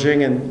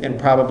discouraging and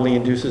probably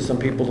induces some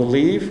people to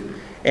leave.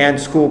 And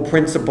school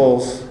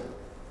principals,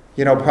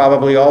 you know,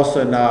 probably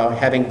also now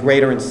having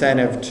greater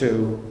incentive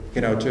to,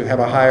 you know, to have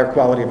a higher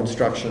quality of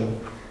instruction,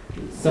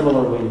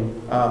 similarly,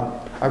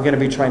 are going to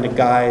be trying to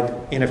guide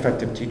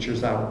ineffective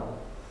teachers out.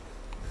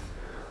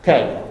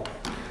 Okay,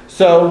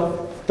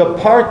 so the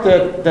part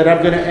that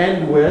I'm going to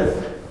end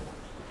with,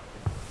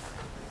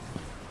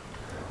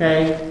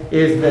 okay,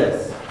 is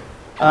this.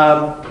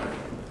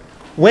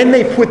 When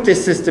they put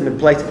this system in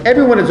place,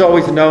 everyone has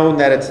always known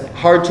that it's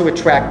hard to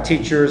attract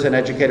teachers and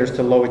educators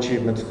to low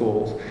achievement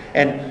schools.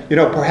 And, you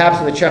know, perhaps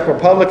in the Czech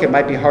Republic, it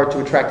might be hard to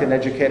attract an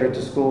educator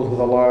to schools with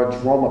a large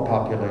Roma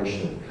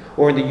population.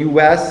 Or in the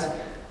US,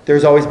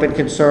 there's always been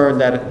concern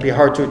that it'd be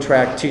hard to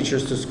attract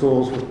teachers to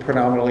schools with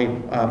predominantly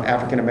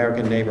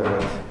African-American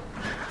neighborhoods.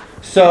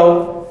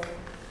 So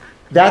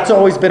that's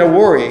always been a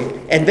worry.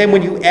 And then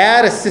when you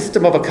add a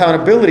system of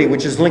accountability,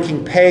 which is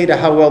linking pay to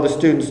how well the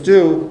students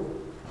do,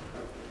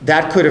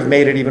 that could have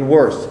made it even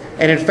worse.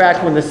 And in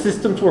fact, when the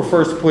systems were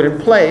first put in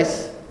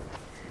place,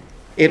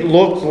 it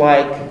looked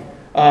like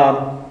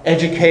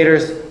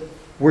educators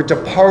were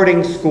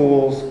departing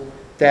schools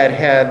that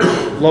had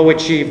low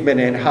achievement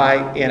and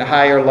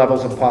higher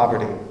levels of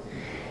poverty.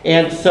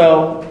 And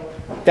so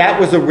that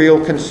was a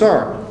real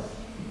concern.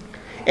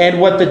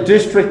 And what the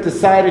district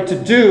decided to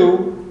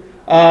do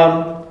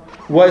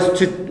was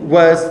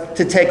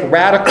to take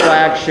radical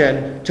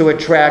action to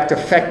attract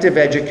effective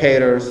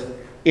educators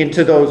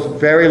into those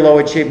very low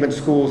achievement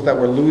schools that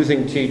were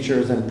losing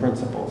teachers and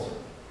principals.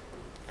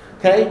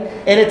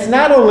 Okay? And it's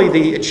not only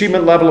the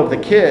achievement level of the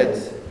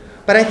kids,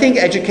 but I think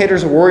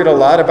educators are worried a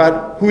lot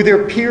about who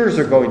their peers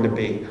are going to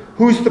be.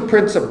 Who's the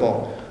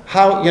principal?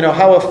 How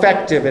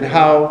effective and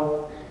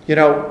how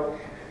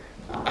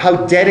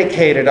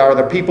dedicated are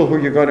the people who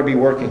you're going to be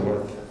working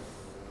with?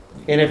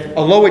 And if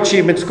a low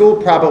achievement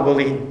school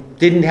probably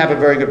didn't have a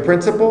very good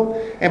principal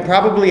and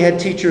probably had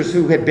teachers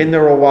who had been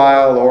there a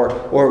while or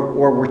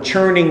were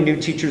churning new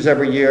teachers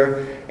every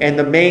year, and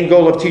the main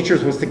goal of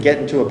teachers was to get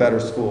into a better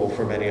school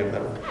for many of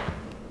them.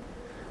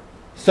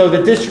 So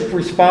the district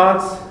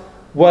response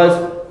was,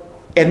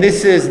 and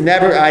this is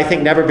I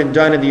think never been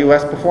done in the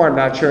US before, I'm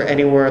not sure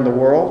anywhere in the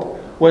world,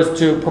 was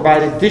to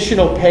provide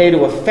additional pay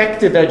to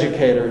effective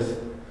educators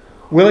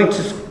willing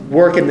to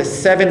work in the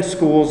 7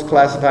 schools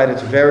classified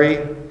as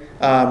very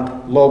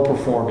low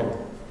performing.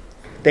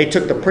 They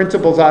took the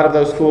principals out of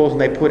those schools and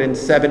they put in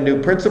 7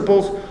 new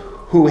principals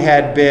who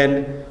had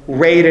been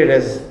rated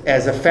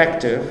as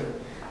effective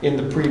in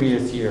the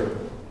previous year.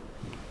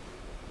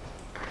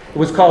 It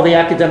was called the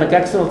Academic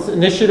Excellence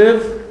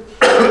Initiative.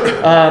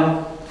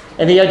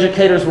 And the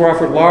educators were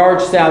offered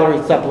large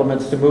salary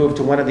supplements to move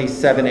to one of these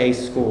 7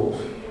 ACE schools.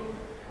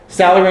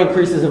 Salary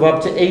increases of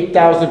up to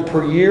 $8,000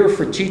 per year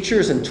for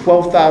teachers and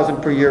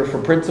 $12,000 per year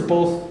for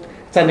principals.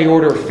 It's on the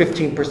order of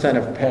 15%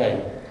 of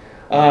pay.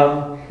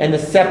 And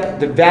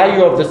the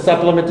value of the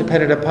supplement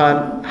depended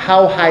upon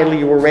how highly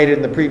you were rated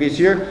in the previous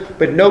year,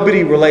 but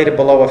nobody rated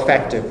below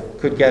effective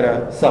could get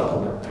a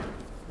supplement.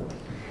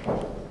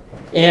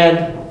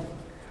 And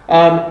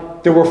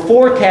there were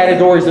 4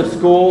 categories of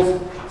schools.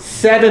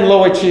 7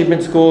 low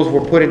achievement schools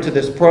were put into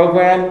this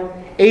program.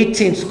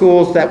 18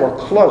 schools that were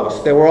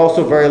close, they were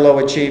also very low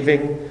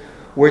achieving,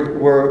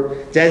 were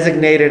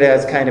designated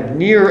as kind of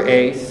near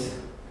ACE.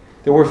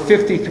 There were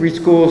 53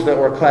 schools that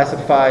were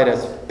classified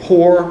as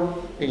poor,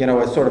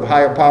 as sort of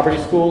higher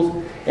poverty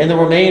schools, and the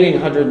remaining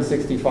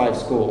 165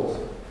 schools.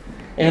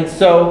 And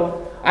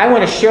so I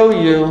want to show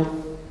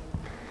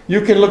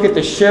you can look at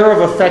the share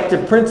of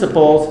effective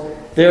principals.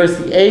 There's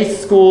the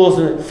ACE schools,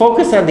 and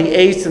focus on the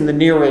ACE and the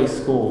near ACE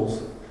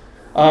schools.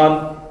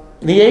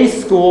 The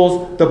ACE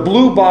schools, the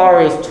blue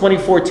bar is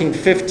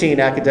 2014-15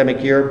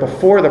 academic year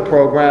before the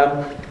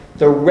program.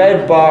 The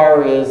red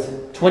bar is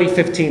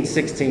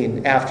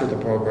 2015-16 after the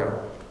program.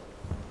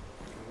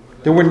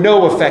 There were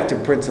no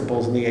effective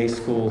principals in the ACE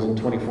schools in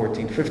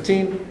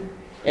 2014-15,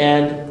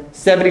 and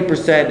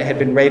 70% had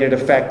been rated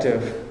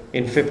effective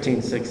in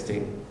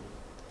 15-16.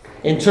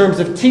 In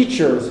terms of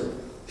teachers,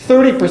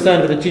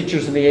 30% of the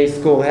teachers in the ACE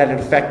school had an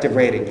effective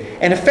rating.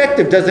 And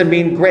effective doesn't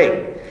mean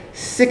great.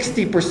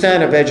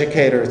 60% of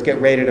educators get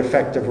rated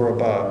effective or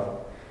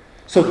above.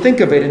 So think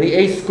of it, in the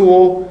ACE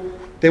school,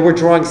 they were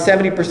drawing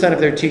 70% of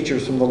their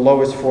teachers from the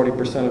lowest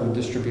 40% of the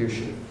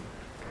distribution.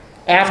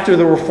 After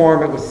the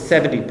reform, it was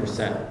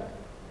 70%.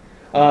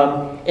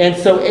 And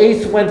so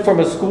ACE went from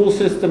a school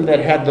system that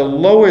had the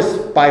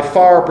lowest, by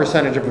far,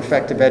 percentage of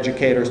effective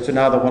educators to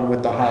now the one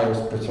with the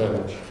highest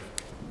percentage.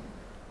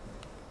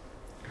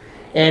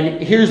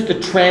 And here's the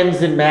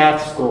trends in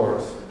math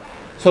scores.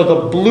 So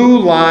the blue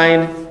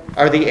line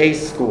are the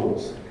ACE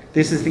schools.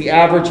 This is the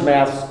average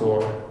math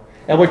score.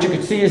 And what you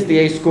can see is the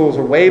ACE schools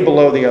are way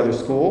below the other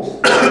schools.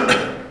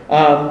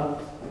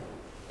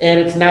 And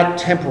it's not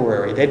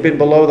temporary. They've been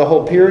below the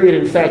whole period.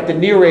 In fact, the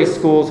near ACE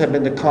schools have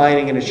been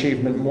declining in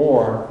achievement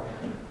more.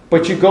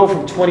 But you go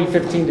from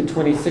 2015 to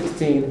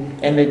 2016,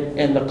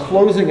 and the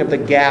closing of the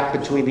gap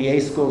between the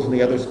ACE schools and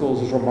the other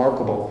schools is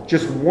remarkable.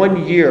 Just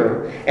 1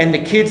 year, and the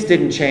kids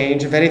didn't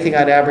change. If anything,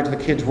 on average, the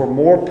kids were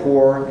more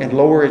poor and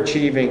lower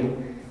achieving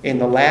in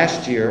the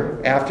last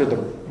year after the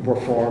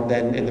reform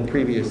than in the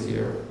previous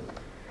year.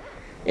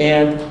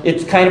 And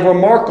it's kind of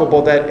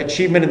remarkable that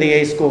achievement in the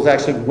ACE schools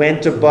actually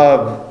went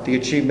above the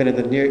achievement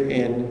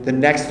in the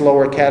next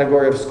lower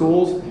category of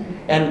schools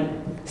and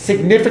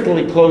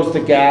significantly closed the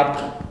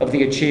gap of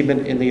the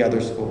achievement in the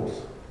other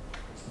schools.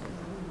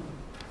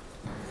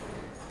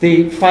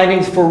 The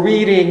findings for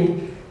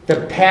reading,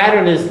 the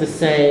pattern is the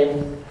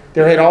same.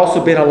 There had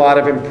also been a lot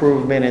of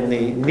improvement in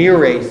the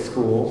near ACE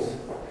schools.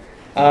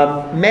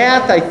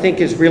 Math, I think,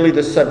 is really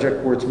the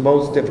subject where it's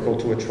most difficult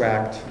to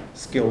attract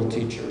skilled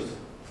teachers.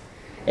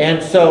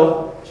 And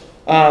so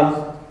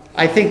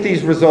I think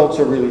these results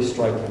are really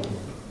striking.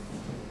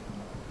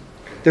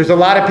 There's a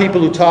lot of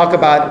people who talk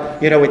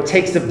about, it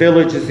takes a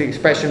village is the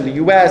expression in the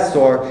US,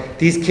 or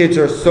these kids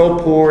are so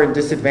poor and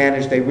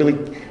disadvantaged,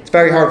 it's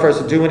very hard for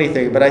us to do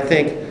anything. But I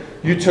think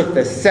you took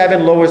the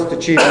 7 lowest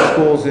achieving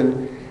schools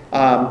in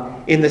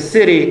the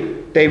city,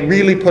 they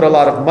really put a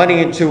lot of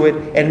money into it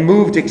and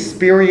moved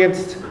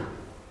experienced,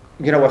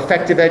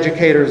 effective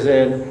educators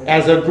in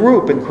as a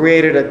group and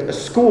created a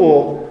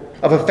school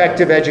of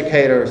effective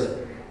educators,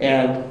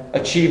 and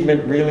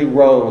achievement really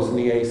rose in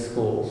the ACE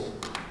schools.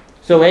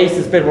 So ACE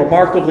has been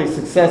remarkably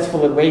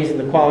successful in raising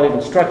the quality of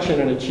instruction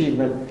and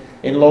achievement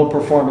in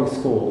low-performing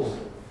schools.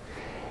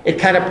 It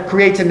kind of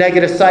creates a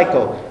negative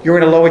cycle. You're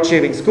in a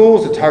low-achieving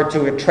schools, it's hard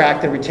to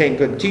attract and retain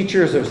good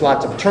teachers, there's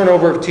lots of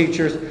turnover of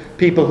teachers,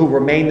 people who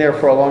remain there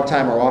for a long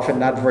time are often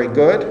not very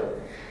good,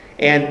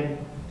 and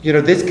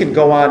this can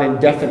go on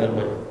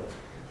indefinitely.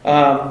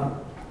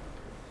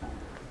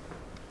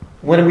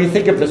 When we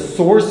think of the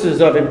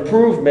sources of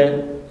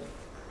improvement,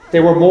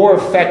 they were more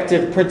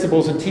effective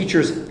principals and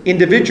teachers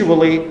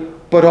individually,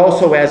 but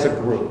also as a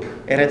group.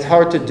 And it's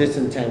hard to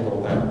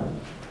disentangle them.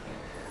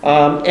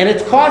 And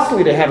it's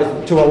costly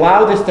to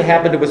allow this to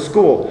happen to a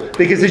school,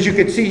 because as you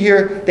can see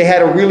here, they had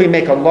to really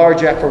make a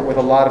large effort with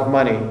a lot of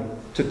money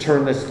to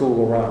turn this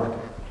school around.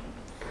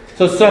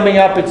 So summing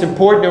up, it's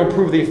important to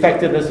improve the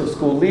effectiveness of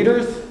school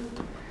leaders.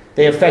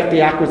 They affect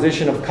the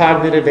acquisition of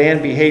cognitive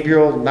and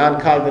behavioral,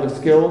 non-cognitive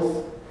skills.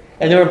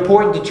 And they're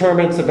important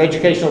determinants of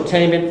educational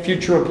attainment,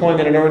 future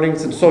employment and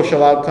earnings, and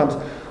social outcomes.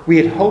 We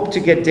had hoped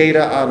to get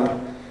data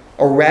on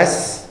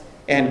arrests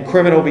and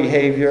criminal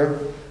behavior,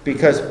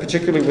 because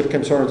particularly with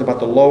concerns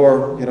about the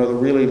lower, the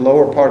really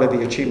lower part of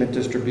the achievement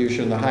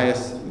distribution,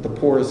 the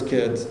poorest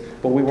kids,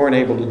 but we weren't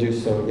able to do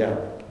so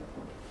yet.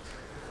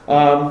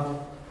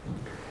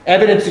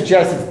 Evidence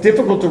suggests it's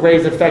difficult to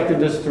raise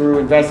effectiveness through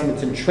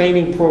investments in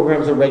training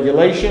programs or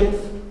regulations.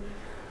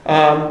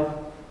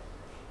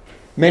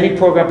 Many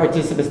program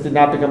participants did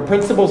not become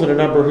principals, and a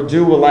number who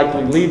do will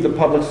likely leave the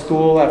public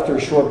school after a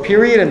short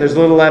period, and there's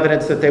little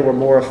evidence that they were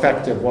more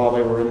effective while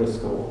they were in the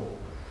school.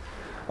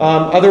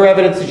 Other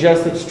evidence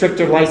suggests that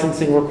stricter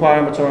licensing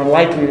requirements are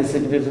unlikely to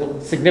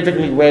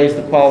significantly raise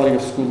the quality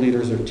of school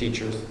leaders or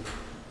teachers.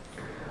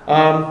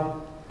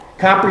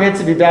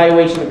 Comprehensive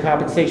evaluation and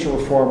compensation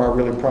reform are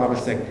really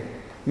promising.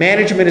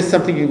 Management is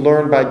something you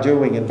learn by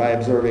doing and by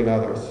observing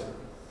others.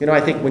 I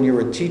think when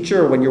you're a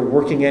teacher or when you're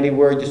working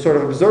anywhere, you sort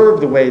of observe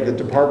the way the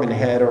department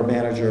head or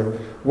manager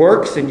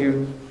works, and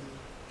you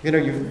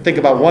think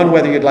about, one,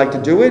 whether you'd like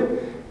to do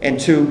it, and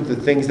two, the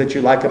things that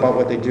you like about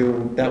what they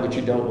do, not what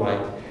you don't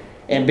like.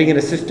 And being an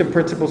assistant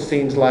principal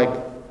seems like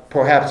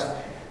perhaps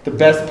the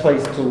best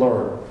place to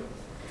learn.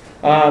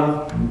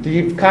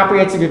 The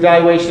comprehensive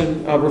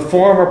evaluation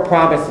reform are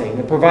promising.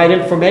 They provide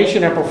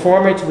information and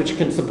performance which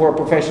can support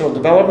professional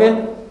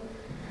development,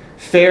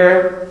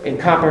 fair and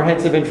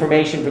comprehensive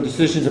information for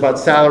decisions about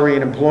salary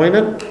and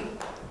employment.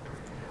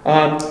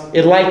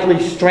 It likely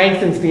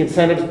strengthens the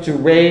incentives to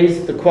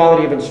raise the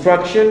quality of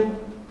instruction,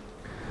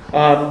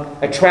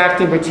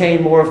 attract and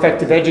retain more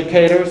effective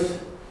educators.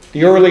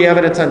 The early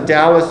evidence on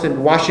Dallas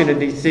and Washington,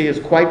 D.C. is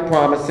quite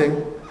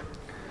promising.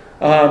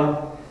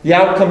 The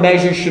outcome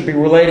measures should be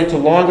related to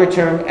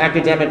longer-term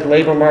academic,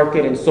 labor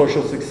market, and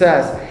social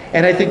success.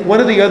 And I think one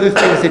of the other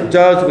things it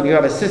does when you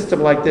have a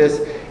system like this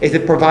is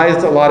it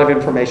provides a lot of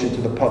information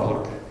to the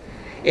public.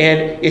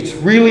 And it's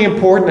really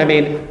important. I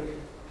mean,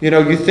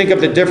 you think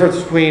of the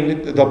difference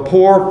between the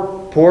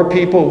poor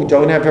people who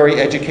don't have very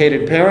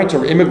educated parents,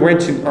 or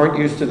immigrants who aren't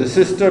used to the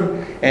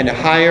system, and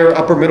higher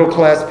upper middle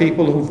class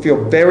people who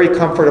feel very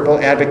comfortable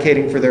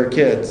advocating for their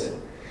kids.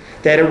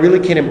 That it really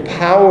can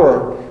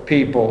empower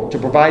people to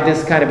provide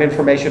this kind of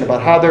information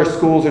about how their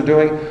schools are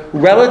doing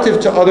relative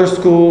to other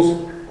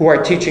schools who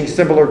are teaching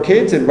similar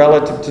kids and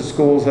relative to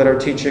schools that are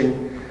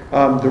teaching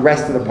the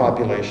rest of the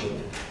population.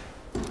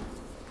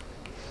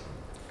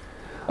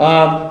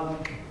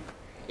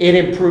 It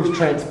improves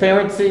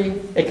transparency.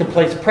 It can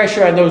place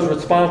pressure on those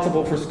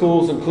responsible for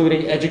schools,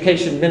 including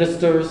education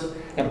ministers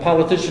and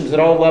politicians at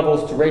all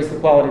levels, to raise the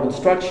quality of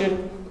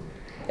instruction.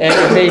 And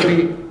it may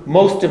be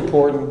most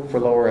important for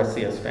lower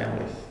SES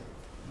families.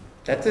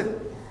 That's it.